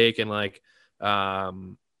Part of My Take, and like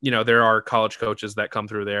there are college coaches that come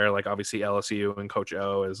through there, like obviously LSU, and Coach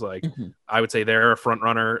O is like I would say they're a front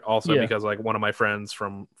runner also because like one of my friends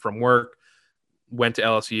from work went to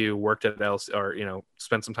LSU, worked at LSU, or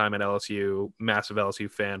spent some time at LSU, massive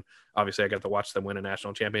LSU fan. Obviously I got to watch them win a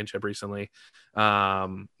national championship recently.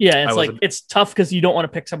 It's tough because you don't want to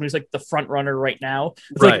pick somebody who's like the front runner right now.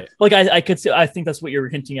 It's right. Like I could see, I think that's what you're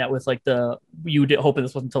hinting at with like you did hoping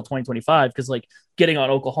this wasn't until 2025, because like getting on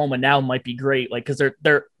Oklahoma now might be great, like because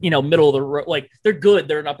they're middle of the road, like they're good,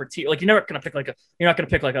 they're an upper tier, like you're not going to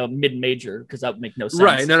pick like a mid-major because that would make no sense,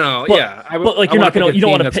 right? No, but, but like you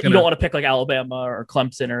don't want to pick like Alabama or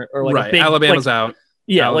Clemson or like a big, Alabama's out.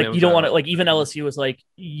 Yeah, like you don't want to, like even LSU is like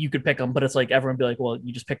you could pick them, but it's like everyone be like, well,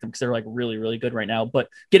 you just pick them because they're like really, really good right now. But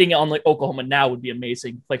getting on like Oklahoma now would be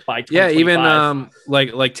amazing. Like by 2025. Even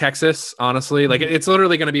like Texas, honestly, like it's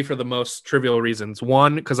literally going to be for the most trivial reasons.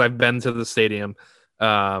 One, because I've been to the stadium,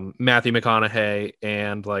 Matthew McConaughey,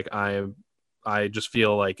 and like I just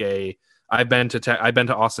feel like I've been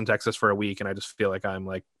to Austin, Texas for a week, and I just feel like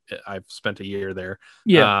I've spent a year there.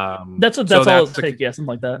 That's all it'll take. Something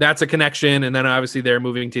like that. That's a connection. And then obviously they're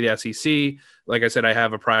moving to the SEC. Like I said, I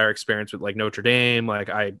have a prior experience with like Notre Dame. Like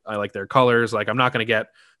I like their colors. Like I'm not going to get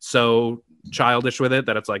so childish with it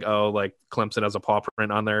that it's like, oh, like Clemson has a paw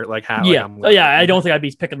print on their like hat. I don't think I'd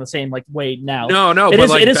be picking the same like way now. No.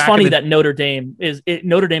 It is funny that Notre Dame is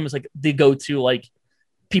like the go-to like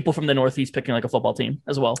people from the Northeast picking like a football team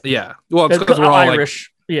as well. Yeah. Well, it's because we're all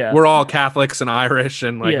Irish. We're all Catholics and Irish,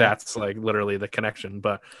 and like that's like literally the connection.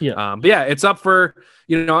 But yeah, it's up for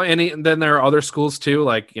and then there are other schools too,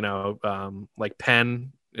 like like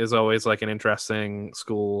Penn is always like an interesting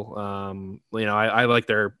school. I like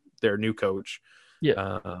their new coach.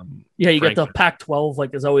 Yeah. You get the Pac-12,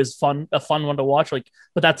 like is always a fun one to watch. Like,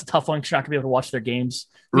 but that's a tough one because you're not gonna be able to watch their games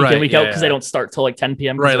week in, week out because they don't start till like 10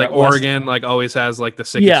 p.m. Right, like Oregon, like always has like the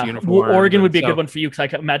sickest uniform. Well, Oregon would be a good one for you because I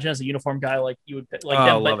can imagine as a uniform guy, like you would like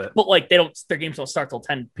them, love it. But like their games don't start till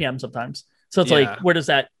 10 p.m. sometimes. So it's like, where does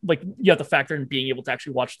that like you have to factor in being able to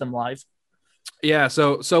actually watch them live? Yeah,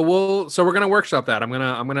 so we're gonna workshop that. I'm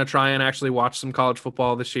gonna try and actually watch some college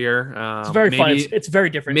football this year. It's very fun. It's very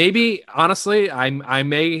different. Maybe honestly, I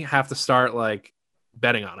may have to start like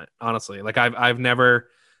betting on it. Honestly, like I've never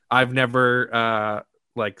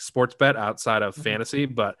like sports bet outside of fantasy,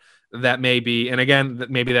 but that may be. And again,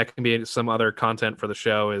 maybe that can be some other content for the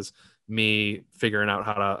show. Is me figuring out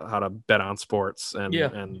how to bet on sports and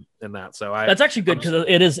that. So that's actually good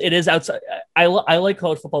because it is outside. I like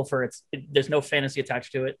college football for there's no fantasy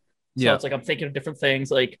attached to it. So it's like I'm thinking of different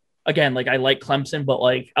things. Like again, like I like Clemson, but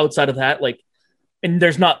like outside of that, like, and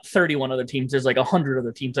there's not 31 other teams. There's like 100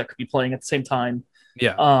 other teams that could be playing at the same time.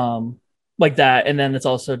 Yeah. Like that, and then it's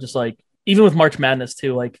also just like even with March Madness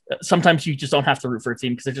too. Like sometimes you just don't have to root for a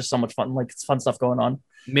team because there's just so much fun. Like it's fun stuff going on.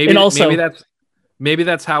 Maybe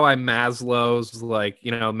that's how I Maslow's like,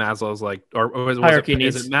 Maslow's like, or is it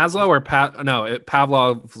Maslow or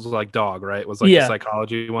Pavlov's like dog, right? It was like the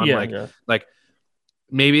psychology one. Like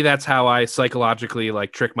maybe that's how I psychologically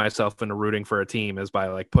like trick myself into rooting for a team is by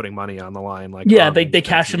like putting money on the line. Like, they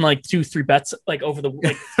cash in like 2-3 bets, like over the,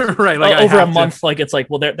 like, right. Like over a month. Like it's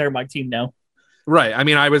like, well, they're my team now. Right. I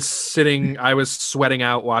mean, I was sweating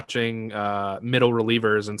out watching middle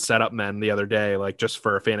relievers and setup men the other day, like just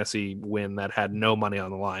for a fantasy win that had no money on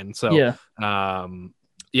the line. So,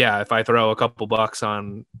 if I throw a couple bucks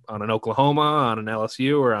on an Oklahoma, on an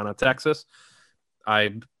LSU, or on a Texas,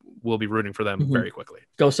 I will be rooting for them very quickly.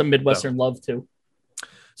 Go some Midwestern love too.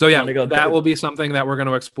 So that will be something that we're going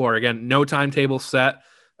to explore. Again, no timetable set.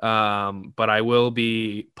 But I will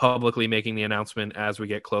be publicly making the announcement as we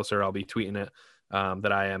get closer. I'll be tweeting it.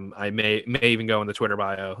 That I may even go in the Twitter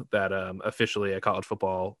bio that officially a college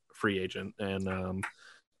football free agent, and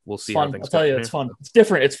we'll see how things go. I'll tell you, it's fun. It's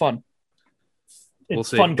different. It's fun. We'll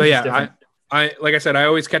see. But yeah, I like I said, I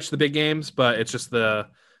always catch the big games, but it's just the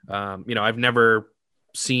I've never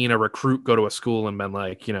seen a recruit go to a school and been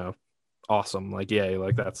like, awesome, like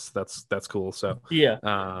like that's cool. So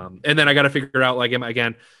and then I got to figure out like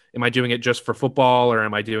am I doing it just for football, or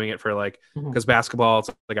am I doing it for like, because basketball, it's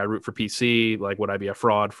like I root for PC. Like, would I be a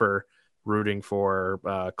fraud for rooting for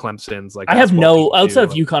Clemson's? Like, I have outside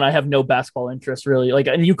of UConn, I have no basketball interest really. Like,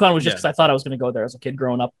 and UConn was just because I thought I was going to go there as a kid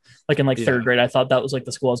growing up, like in like third grade. I thought that was like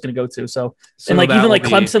the school I was going to go to. So and like even like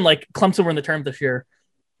Clemson were in the tournament this year.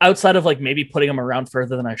 Outside of like maybe putting them around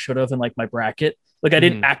further than I should have in like my bracket, like I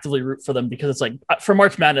didn't actively root for them because it's like for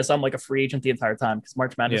March Madness, I'm like a free agent the entire time because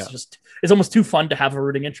March Madness is almost too fun to have a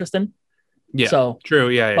rooting interest in. Yeah, so true.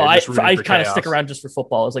 I kind of stick around just for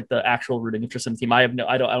football as like the actual rooting interest in the team. I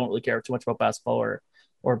don't really care too much about basketball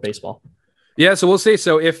or baseball. Yeah, so we'll see.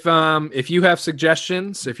 So if you have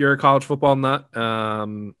suggestions, if you're a college football nut,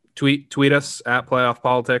 tweet us at Playoff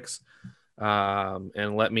Politics.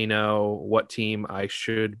 And let me know what team I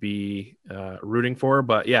should be rooting for.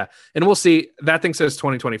 But yeah, and we'll see. That thing says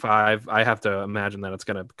 2025. I have to imagine that it's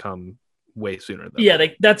going to come way sooner than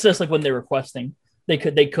that. That's just like when they're requesting.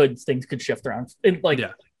 Things could shift around.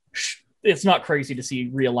 It's not crazy to see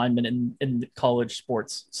realignment in college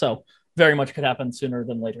sports. So very much could happen sooner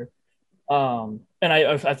than later. And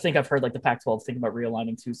I think I've heard like the Pac-12 thinking about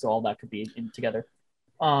realigning too. So all that could be in together.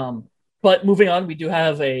 But moving on, we do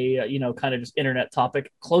have a, kind of just internet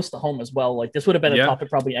topic close to home as well. Like this would have been a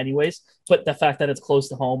topic probably anyways, but the fact that it's close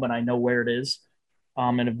to home and I know where it is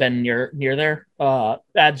and have been near there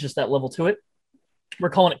adds just that level to it.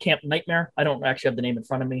 We're calling it Camp Nightmare. I don't actually have the name in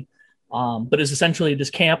front of me, but it's essentially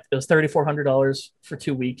this camp. It was $3,400 for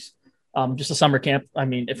 2 weeks, just a summer camp. I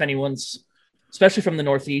mean, if anyone's, especially from the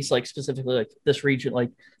Northeast, like specifically like this region,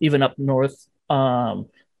 like even up north,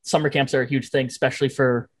 summer camps are a huge thing, especially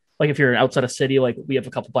for like if you're outside of city. Like we have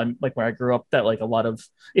a couple by like where I grew up that like a lot of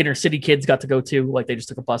inner city kids got to go to. Like they just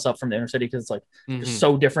took a bus up from the inner city because it's like just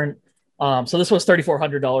so different. So this was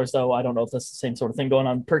 $3,400 though. I don't know if that's the same sort of thing going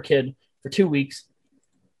on per kid for 2 weeks.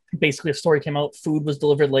 Basically, a story came out. Food was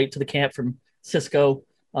delivered late to the camp from Cisco,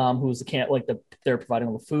 who was the camp, they're providing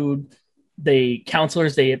all the food. They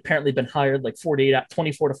counselors, they apparently been hired like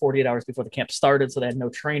 24 to 48 hours before the camp started, so they had no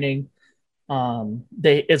training.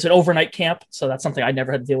 It's an overnight camp, so that's something I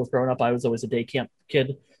never had to deal with growing up. I was always a day camp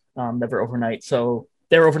kid, never overnight. So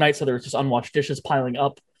they're overnight, so there was just unwashed dishes piling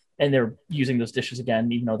up, and they're using those dishes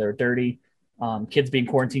again, even though they're dirty. Kids being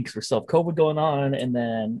quarantined because we still have COVID going on, and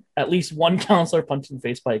then at least one counselor punched in the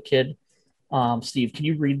face by a kid. Steve, can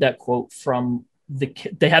you read that quote from the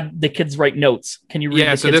kid? They had the kids write notes. Can you read?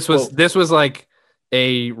 Yeah. The So quote? this was like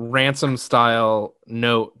a ransom style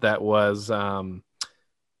note that was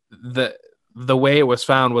the way it was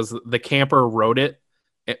found was the camper wrote it,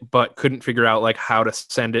 but couldn't figure out like how to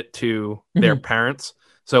send it to their parents.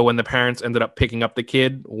 So when the parents ended up picking up the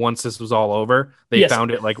kid, once this was all over, they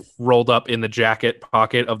found it like rolled up in the jacket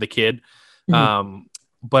pocket of the kid.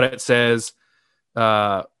 But it says,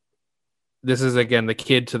 this is again the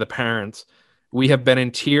kid to the parents. We have been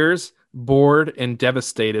in tears, bored, and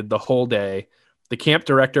devastated the whole day. The camp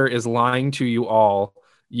director is lying to you all.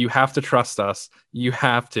 You have to trust us. You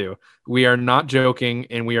have to. We are not joking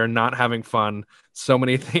and we are not having fun. So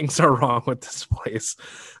many things are wrong with this place.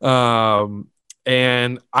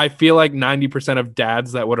 And I feel like 90% of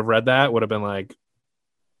dads that would have read that would have been like,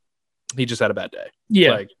 he just had a bad day.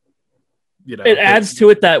 Yeah. Like, you know, it adds to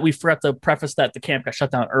it that we forgot to preface that the camp got shut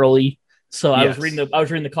down early. So Yes. I was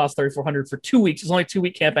reading the cost 3,400 for 2 weeks. It's only a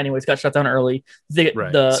 2-week camp anyways. Got shut down early.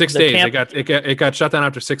 The 6 the days. Camp, It got shut down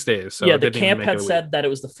after 6 days. So yeah, it the didn't even camp make had it a said week. that it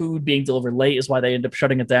was the food being delivered late is why they ended up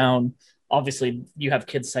shutting it down. Obviously, you have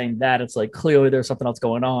kids saying that. It's like clearly there's something else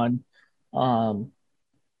going on.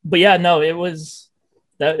 But yeah, no, it was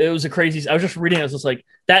a crazy. I was just reading it. I was just like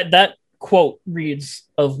that quote reads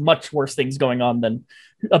of much worse things going on than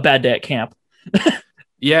a bad day at camp.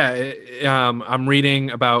 Yeah, I'm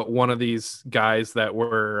reading about one of these guys that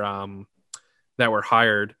were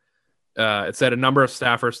hired. It said a number of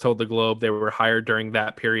staffers told the Globe they were hired during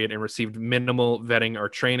that period and received minimal vetting or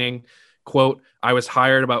training. Quote, I was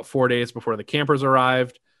hired about 4 days before the campers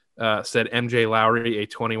arrived, said MJ Lowry, a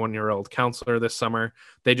 21-year-old counselor this summer.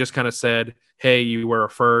 They just kind of said, hey, you were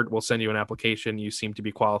referred. We'll send you an application. You seem to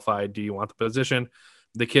be qualified. Do you want the position?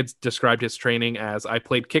 The kids described his training as I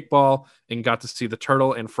played kickball and got to see the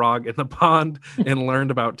turtle and frog in the pond and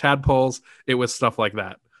learned about tadpoles. It was stuff like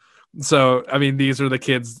that. So, I mean, these are the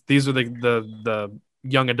kids. These are the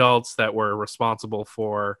young adults that were responsible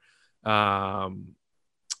for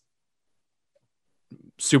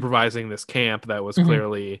supervising this camp that was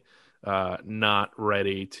clearly not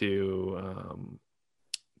ready to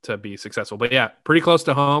be successful. But yeah, pretty close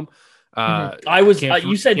to home. I was.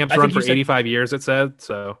 You said camps I run think you for said, 85 years. It said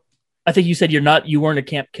so. I think you said you weren't a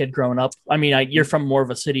camp kid growing up. I mean, you're from more of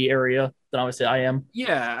a city area than obviously I am.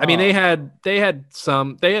 Yeah, I mean they had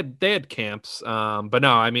camps, but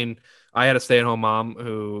no, I mean I had a stay-at-home mom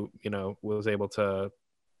who was able to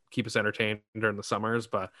keep us entertained during the summers.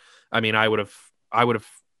 But I mean I could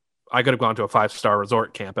have gone to a 5-star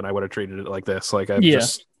resort camp and I would have treated it like this. Like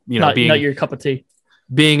just not your cup of tea.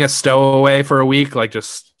 Being a stowaway for a week, like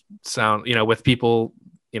just sound with people,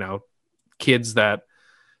 kids that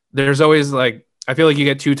there's always like I feel like you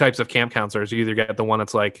get two types of camp counselors. You either get the one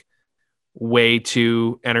that's like way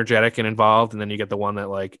too energetic and involved, and then you get the one that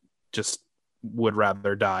like just would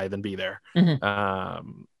rather die than be there.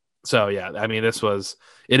 So yeah, I mean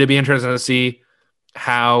it'd be interesting to see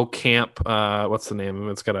how camp what's the name?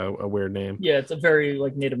 It's got a weird name. Yeah, it's a very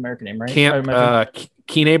like Native American name, right? Camp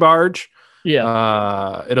Kine Barge.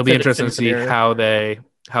 Yeah. It'll be interesting to see how they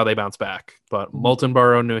bounce back. But Moulton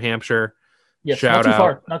Borough, New Hampshire. Yes, shout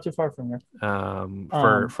out. Not too far from here.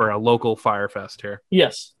 For a local fire fest here.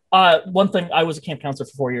 Yes. One thing, I was a camp counselor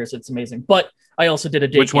for 4 years. It's amazing. But I also did a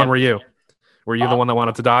day Which camp. one were you? Were you the one that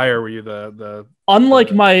wanted to die, or were you the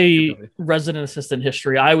Unlike my resident assistant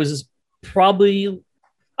history, I was probably,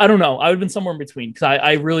 I don't know, I would have been somewhere in between because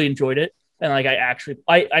I really enjoyed it. And like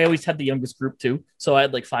I always had the youngest group too. So I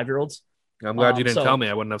had like 5-year-olds. I'm glad you didn't tell me.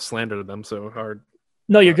 I wouldn't have slandered them so hard.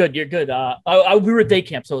 No, you're good. You're good. We were at day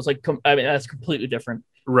camp, so it was like, I mean, that's completely different.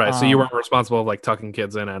 Right. So you weren't responsible of like tucking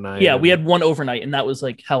kids in at night. Yeah, we had one overnight, and that was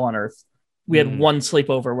like hell on earth. We had one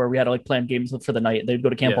sleepover where we had to like plan games for the night. They'd go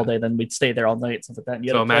to camp all day, then we'd stay there all night, stuff like that.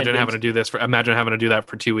 So imagine having to do that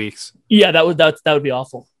for 2 weeks. Yeah, that would be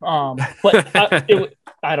awful. But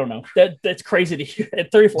I don't know. That's crazy to hear.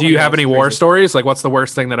 At 34. Do you have any war stories? Like, what's the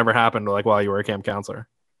worst thing that ever happened? Like while you were a camp counselor?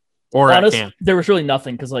 Or honestly, there was really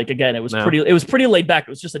nothing because, like, again, it was pretty laid back. It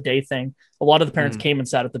was just a day thing. A lot of the parents came and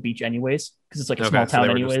sat at the beach anyways because it's like a small town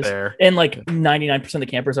anyways. And like 99% of the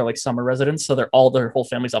campers are like summer residents, so their whole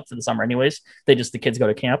family's up for the summer anyways. The kids go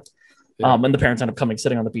to camp, and the parents end up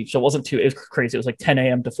sitting on the beach. So it was crazy. It was like 10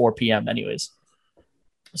 a.m. to 4 p.m. anyways.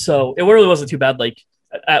 So it really wasn't too bad. Like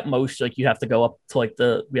at most, like you have to go up to like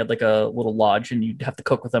we had like a little lodge, and you'd have to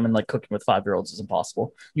cook with them, and like cooking with 5-year-olds is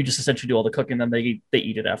impossible. You just essentially do all the cooking, and then they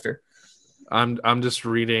eat it after. I'm just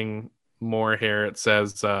reading more here. It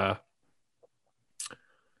says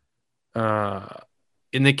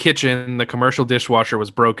in the kitchen, the commercial dishwasher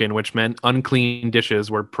was broken, which meant unclean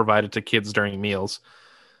dishes were provided to kids during meals.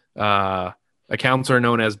 A counselor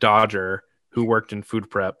known as Dodger, who worked in food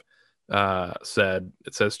prep,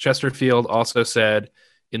 says Chesterfield also said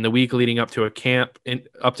in the week leading up to camp,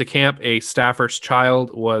 a staffer's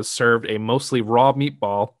child was served a mostly raw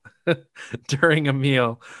meatball during a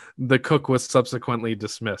meal. The cook was subsequently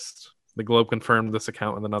dismissed. The Globe confirmed this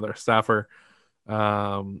account with another staffer.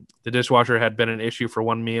 The dishwasher had been an issue for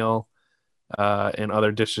one meal, and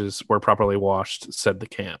other dishes were properly washed, said the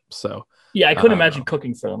camp. So yeah, I couldn't imagine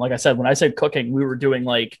cooking for them. Like I said, when I said cooking, we were doing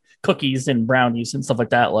like cookies and brownies and stuff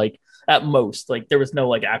like that. Like at most, like there was no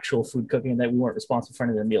like actual food cooking, that we weren't responsible for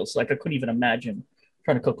any of their meals. So, like I couldn't even imagine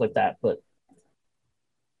trying to cook like that. But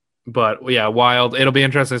yeah, wild. It'll be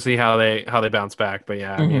interesting to see how they bounce back. But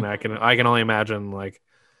yeah, I mean, I can only imagine like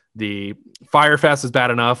the Fire Fest is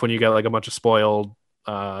bad enough when you get like a bunch of spoiled,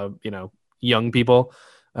 young people.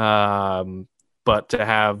 But to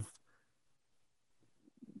have,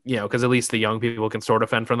 because at least the young people can sort of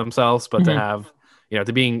fend for themselves, but to have,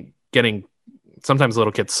 getting sometimes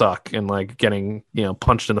little kids suck, and like getting,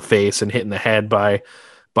 punched in the face and hit in the head by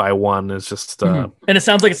one is just and it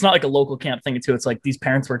sounds like it's not like a local camp thing too. It's like these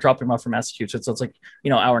parents were dropping them off from Massachusetts, so it's like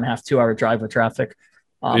hour and a half, 2 hour drive with traffic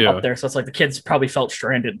up there. So it's like the kids probably felt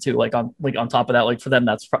stranded too. Like on top of that, like for them,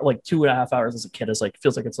 that's like 2.5 hours as a kid is like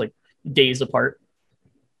feels like it's like days apart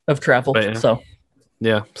of travel. But,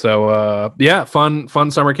 yeah. So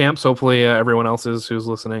fun summer camps. Hopefully everyone else's who's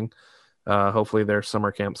listening, hopefully their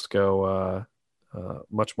summer camps go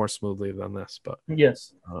much more smoothly than this. But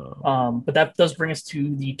yes, but that does bring us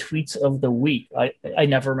to the tweets of the week. I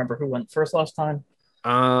never remember who went first last time.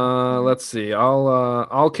 Let's see.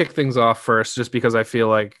 I'll kick things off first, just because I feel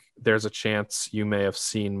like there's a chance you may have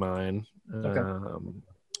seen mine. Okay.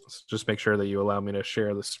 So just make sure that you allow me to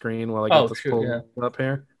share the screen while I get this pulled up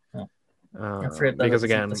here. I forget that because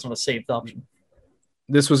again, that's not a saved option.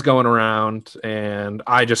 This was going around, and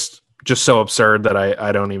I just so absurd that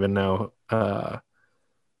I don't even know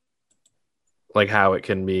like how it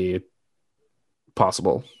can be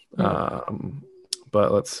possible. But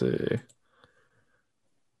let's see.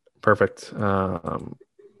 Perfect. I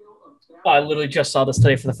literally just saw this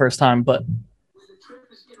today for the first time, but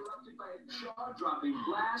jaw-dropping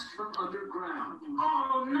blast from underground.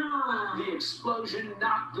 Oh no! The explosion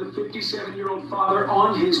knocked the 57-year-old father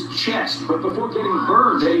on his chest, but before getting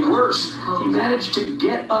burned any worse, he managed to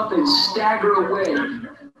get up and stagger away.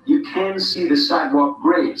 You can see the sidewalk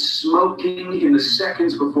grate smoking in the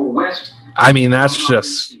seconds before West. I mean, that's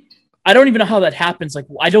just... I don't even know how that happens. Like,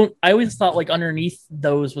 I always thought like underneath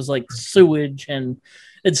those was like sewage and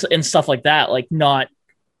stuff like that. Like, not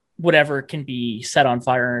whatever can be set on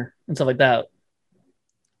fire and stuff like that.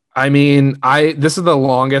 I mean, this is the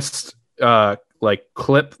longest like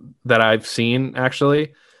clip that I've seen,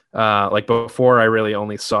 actually. Like before, I really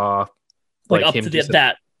only saw like up him to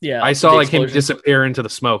that. Yeah, I saw like him disappear into the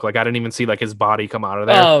smoke. Like I didn't even see like his body come out of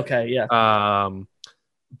there. Oh, okay, yeah.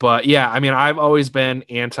 But yeah, I mean, I've always been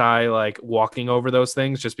anti like walking over those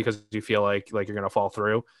things, just because you feel like you're gonna fall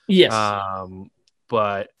through. Yes.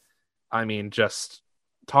 But I mean, just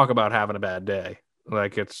talk about having a bad day.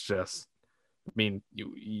 Like it's just, I mean,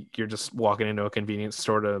 you're just walking into a convenience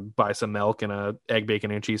store to buy some milk and a egg, bacon,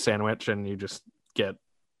 and cheese sandwich, and you just get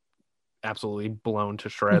absolutely blown to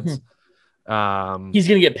shreds. He's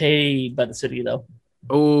gonna get paid by the city though.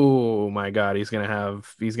 Oh my God, he's gonna have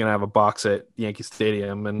a box at Yankee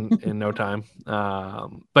Stadium in no time.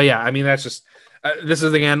 But yeah, I mean, that's just this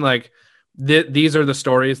is again like these are the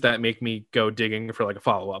stories that make me go digging for like a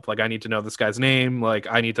follow up. Like I need to know this guy's name. Like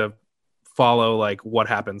I need to follow like what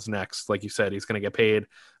happens next. Like you said, he's gonna get paid.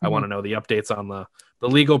 I want to know the updates on the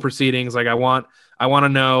legal proceedings. Like I want to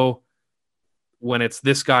know when it's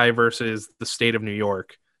this guy versus the state of New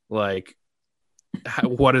York. Like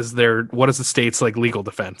what is the state's like legal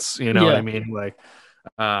defense, what I mean? Like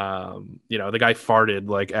the guy farted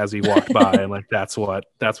like as he walked by and like that's what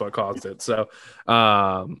caused it. So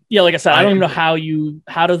like I said, I don't even know how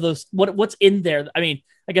do those what's in there. I mean,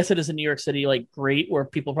 I guess it is in New York City, like great, where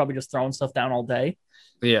people probably just throwing stuff down all day.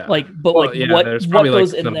 Yeah, like what there's probably what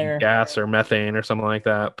goes like in there, gas or methane or something like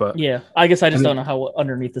that. But yeah, I guess I just don't know how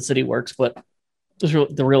underneath the city works, but it's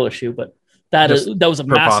the real issue. But that was a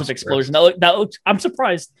massive explosion. I'm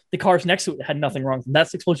surprised the cars next to it had nothing wrong.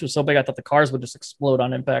 That explosion was so big, I thought the cars would just explode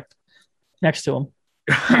on impact next to them.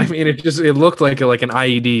 I mean, it looked like an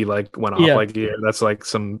IED like went off. Yeah. Like, yeah, that's like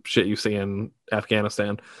some shit you see in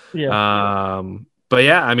Afghanistan. Yeah. But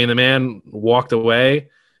yeah, I mean, the man walked away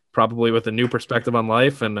probably with a new perspective on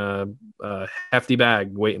life and a hefty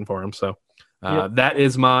bag waiting for him. So that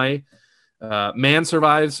is my man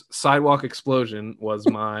survives sidewalk explosion was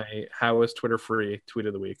my how is Twitter free tweet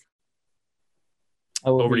of the week. I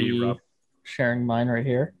will Over be to you, Rob. sharing mine right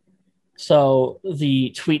here. So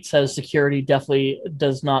the tweet says security definitely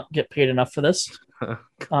does not get paid enough for this.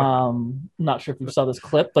 Not sure if you saw this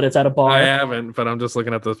clip, but it's at a bar. I haven't, but I'm just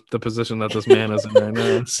looking at the position that this man is in right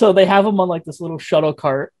now. So they have him on like this little shuttle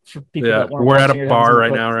cart for people that weren't we're at watching a or bar haven't seen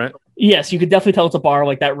right the now, right? Yes, you could definitely tell it's a bar.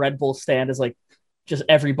 Like that Red Bull stand is like just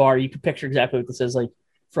every bar. You can picture exactly what this is. Like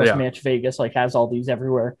First Match Vegas, like has all these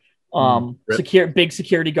everywhere. Big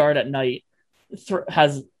security guard at night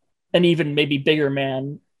has an even maybe bigger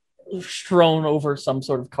man strewn over some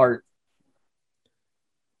sort of cart.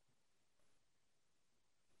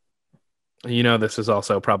 You know, this is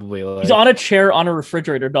also probably like... He's on a chair on a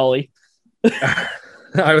refrigerator dolly.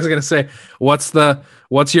 I was gonna say, what's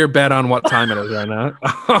your bet on what time it is right now?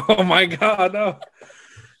 Oh my god, no.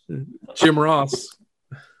 Jim Ross.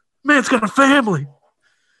 Man's got a family.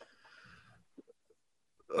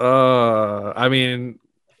 I mean,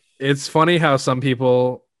 it's funny how some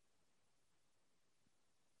people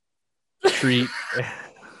treat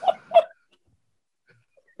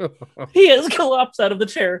He has collapsed out of the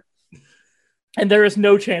chair. And there is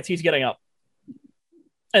no chance he's getting up.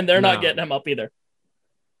 And they're not getting him up either.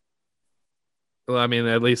 Well, I mean,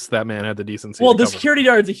 at least that man had the decency. Well, the security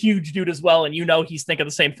guard's a huge dude as well, and you know he's thinking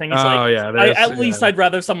the same thing. He's at least I'd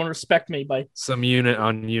rather someone respect me by some unit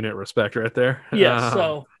on unit respect right there. Yeah.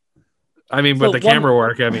 So, I mean, but the camera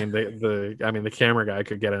work. I mean, the camera guy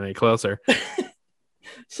could get any closer.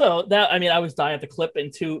 So that I was dying at the clip,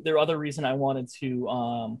 and the other reason I wanted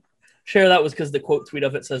to share that was because the quote tweet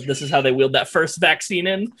of it says, "This is how they wheeled that first vaccine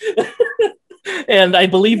in." And I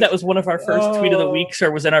believe that was one of our first tweet of the weeks,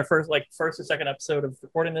 or was in our first or second episode of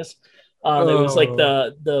recording this. It was like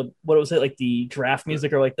the what was it, like the draft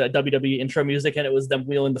music or like the WWE intro music, and it was them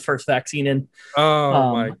wheeling the first vaccine in.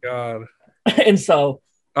 Oh my god! And so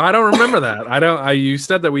I don't remember that. You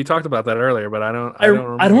said that we talked about that earlier, but I don't. I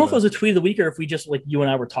don't know if it was a tweet of the week or if we just like you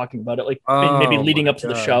and I were talking about it, like maybe leading up to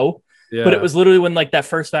the show. Yeah. But it was literally when like that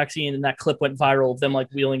first vaccine and that clip went viral of them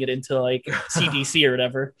like wheeling it into like CDC or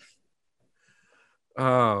whatever.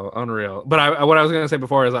 Oh, unreal! But what I was going to say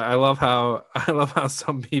before is I love how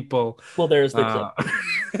some people. Well, there's the clip.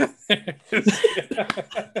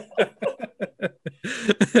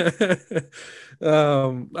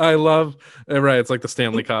 I love right. It's like the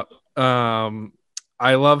Stanley Cup.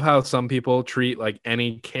 I love how some people treat like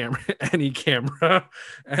any camera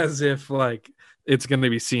as if like it's going to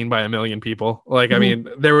be seen by a million people. Like, I mean,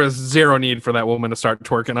 there was zero need for that woman to start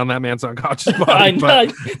twerking on that man's unconscious body.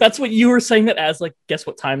 That's what you were saying that as, like, guess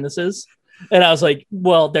what time this is? And I was like,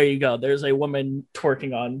 well, there you go. There's a woman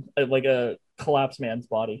twerking on like a collapsed man's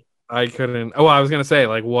body. I couldn't. Oh, I was going to say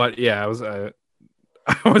like what? Yeah, I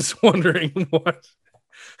was wondering what.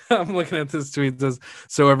 I'm looking at this tweet. It says,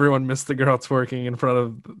 so everyone missed the girl twerking in front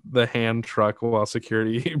of the hand truck while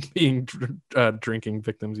security being drinking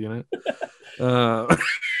victims unit.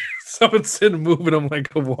 Someone said moving them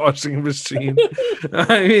like a washing machine.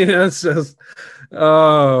 I mean, that's just,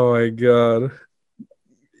 oh my god.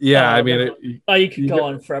 Yeah, I mean, you could go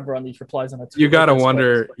on forever on these replies on it. You gotta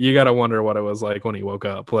wonder what it was like when he woke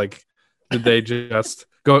up. Like, did they just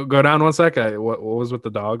go down 1 sec? What was with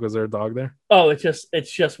the dog? Was there a dog there? Oh, it's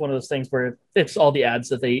just one of those things where it's all the ads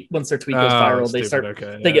that they, once their tweet goes viral, they start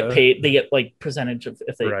they get paid, they get like percentage of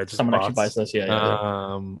if someone actually buys this.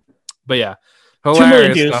 Yeah. But yeah,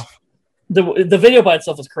 hilarious stuff. The video by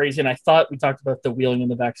itself was crazy, and I thought we talked about the wheeling in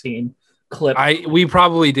the vaccine clip. We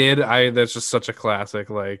probably did. That's just such a classic.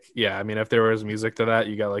 Like, yeah, I mean, if there was music to that,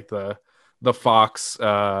 you got like the Fox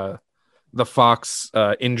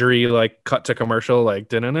injury like cut to commercial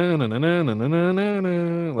like as the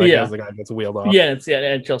guy gets wheeled off. Yeah, it's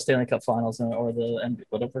NHL Stanley Cup Finals or the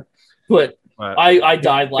whatever. But I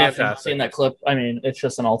died laughing seeing that clip. I mean, it's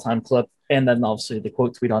just an all-time clip, and then obviously the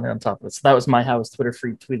quote tweet on it on top of it. So that was my How is Twitter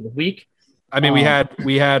free tweet of the week. I mean, we had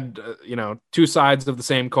two sides of the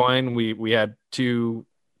same coin. We had two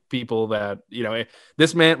people that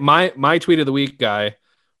this man, my tweet of the week guy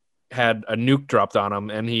had a nuke dropped on him,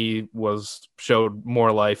 and he showed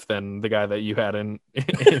more life than the guy that you had in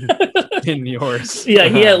yours. Yeah,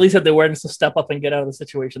 he at least had the awareness to step up and get out of the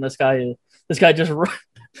situation. This guy just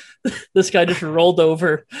rolled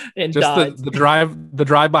over and just died. The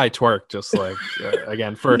drive-by twerk, just like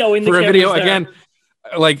again for a Knowing video again,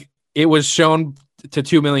 like it was shown to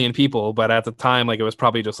 2 million people, but at the time, like, it was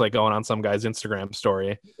probably just like going on some guy's Instagram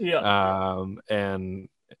story. Yeah. And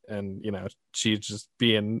you know, she's just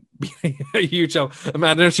being a huge help.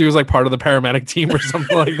 Imagine if she was like part of the paramedic team or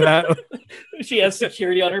something like that. She has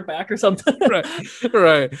security on her back or something.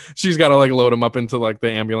 right. She's got to like load him up into like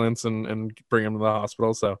the ambulance and bring him to the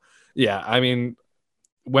hospital. So yeah, I mean,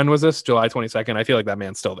 when was this? July 22nd. I feel like that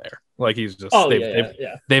man's still there. Like, he's just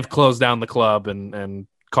they've closed down the club and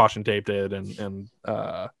caution taped it and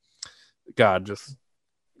God, just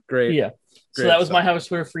great. Yeah. So that was my How to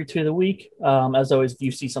Twitter free tweet of the week. As always, if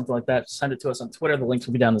you see something like that, send it to us on Twitter. The links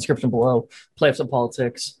will be down in the description below. Playoffs and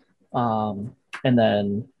Politics. And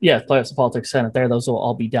then, Playoffs and Politics, send it there. Those will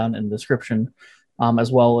all be down in the description,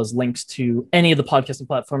 as well as links to any of the podcasting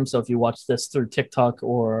platforms. So if you watch this through TikTok,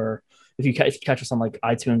 or if you catch us on like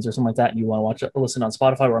iTunes or something like that, and you want to listen on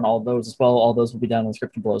Spotify, we're on all of those as well. All those will be down in the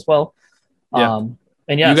description below as well. Yeah.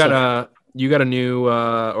 You got a new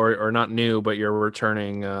or not new, but you're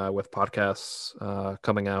returning with podcasts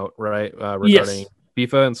coming out, right? Regarding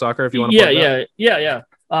FIFA and soccer, if you want to Yeah.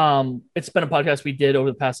 It's been a podcast we did over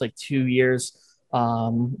the past like 2 years.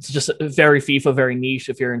 It's just very FIFA, very niche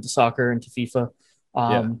if you're into soccer, into FIFA.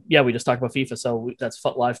 We just talked about FIFA, so that's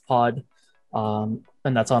Foot Live Pod.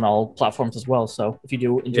 And that's on all platforms as well. So if you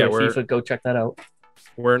do enjoy FIFA, go check that out.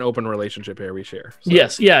 We're an open relationship here. We share. So.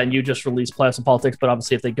 Yes. Yeah. And you just released Playoffs and Politics, but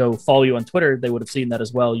obviously if they go follow you on Twitter, they would have seen that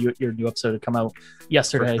as well. Your new episode had come out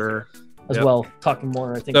yesterday as well, talking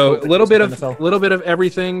more, I think. So a little bit of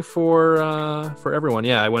everything for everyone.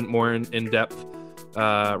 Yeah. I went more in depth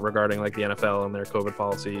regarding like the NFL and their COVID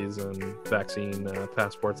policies and vaccine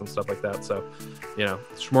passports and stuff like that. So, you know,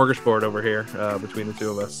 smorgasbord over here between the two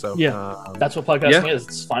of us. So that's what podcasting is.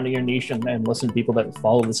 It's finding your niche and listening to people that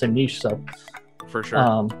follow the same niche. So for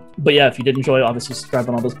sure. But yeah, if you did enjoy it, obviously subscribe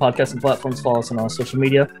on all those podcasting platforms, follow us on all social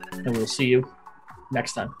media, and we'll see you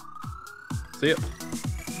next time. See ya.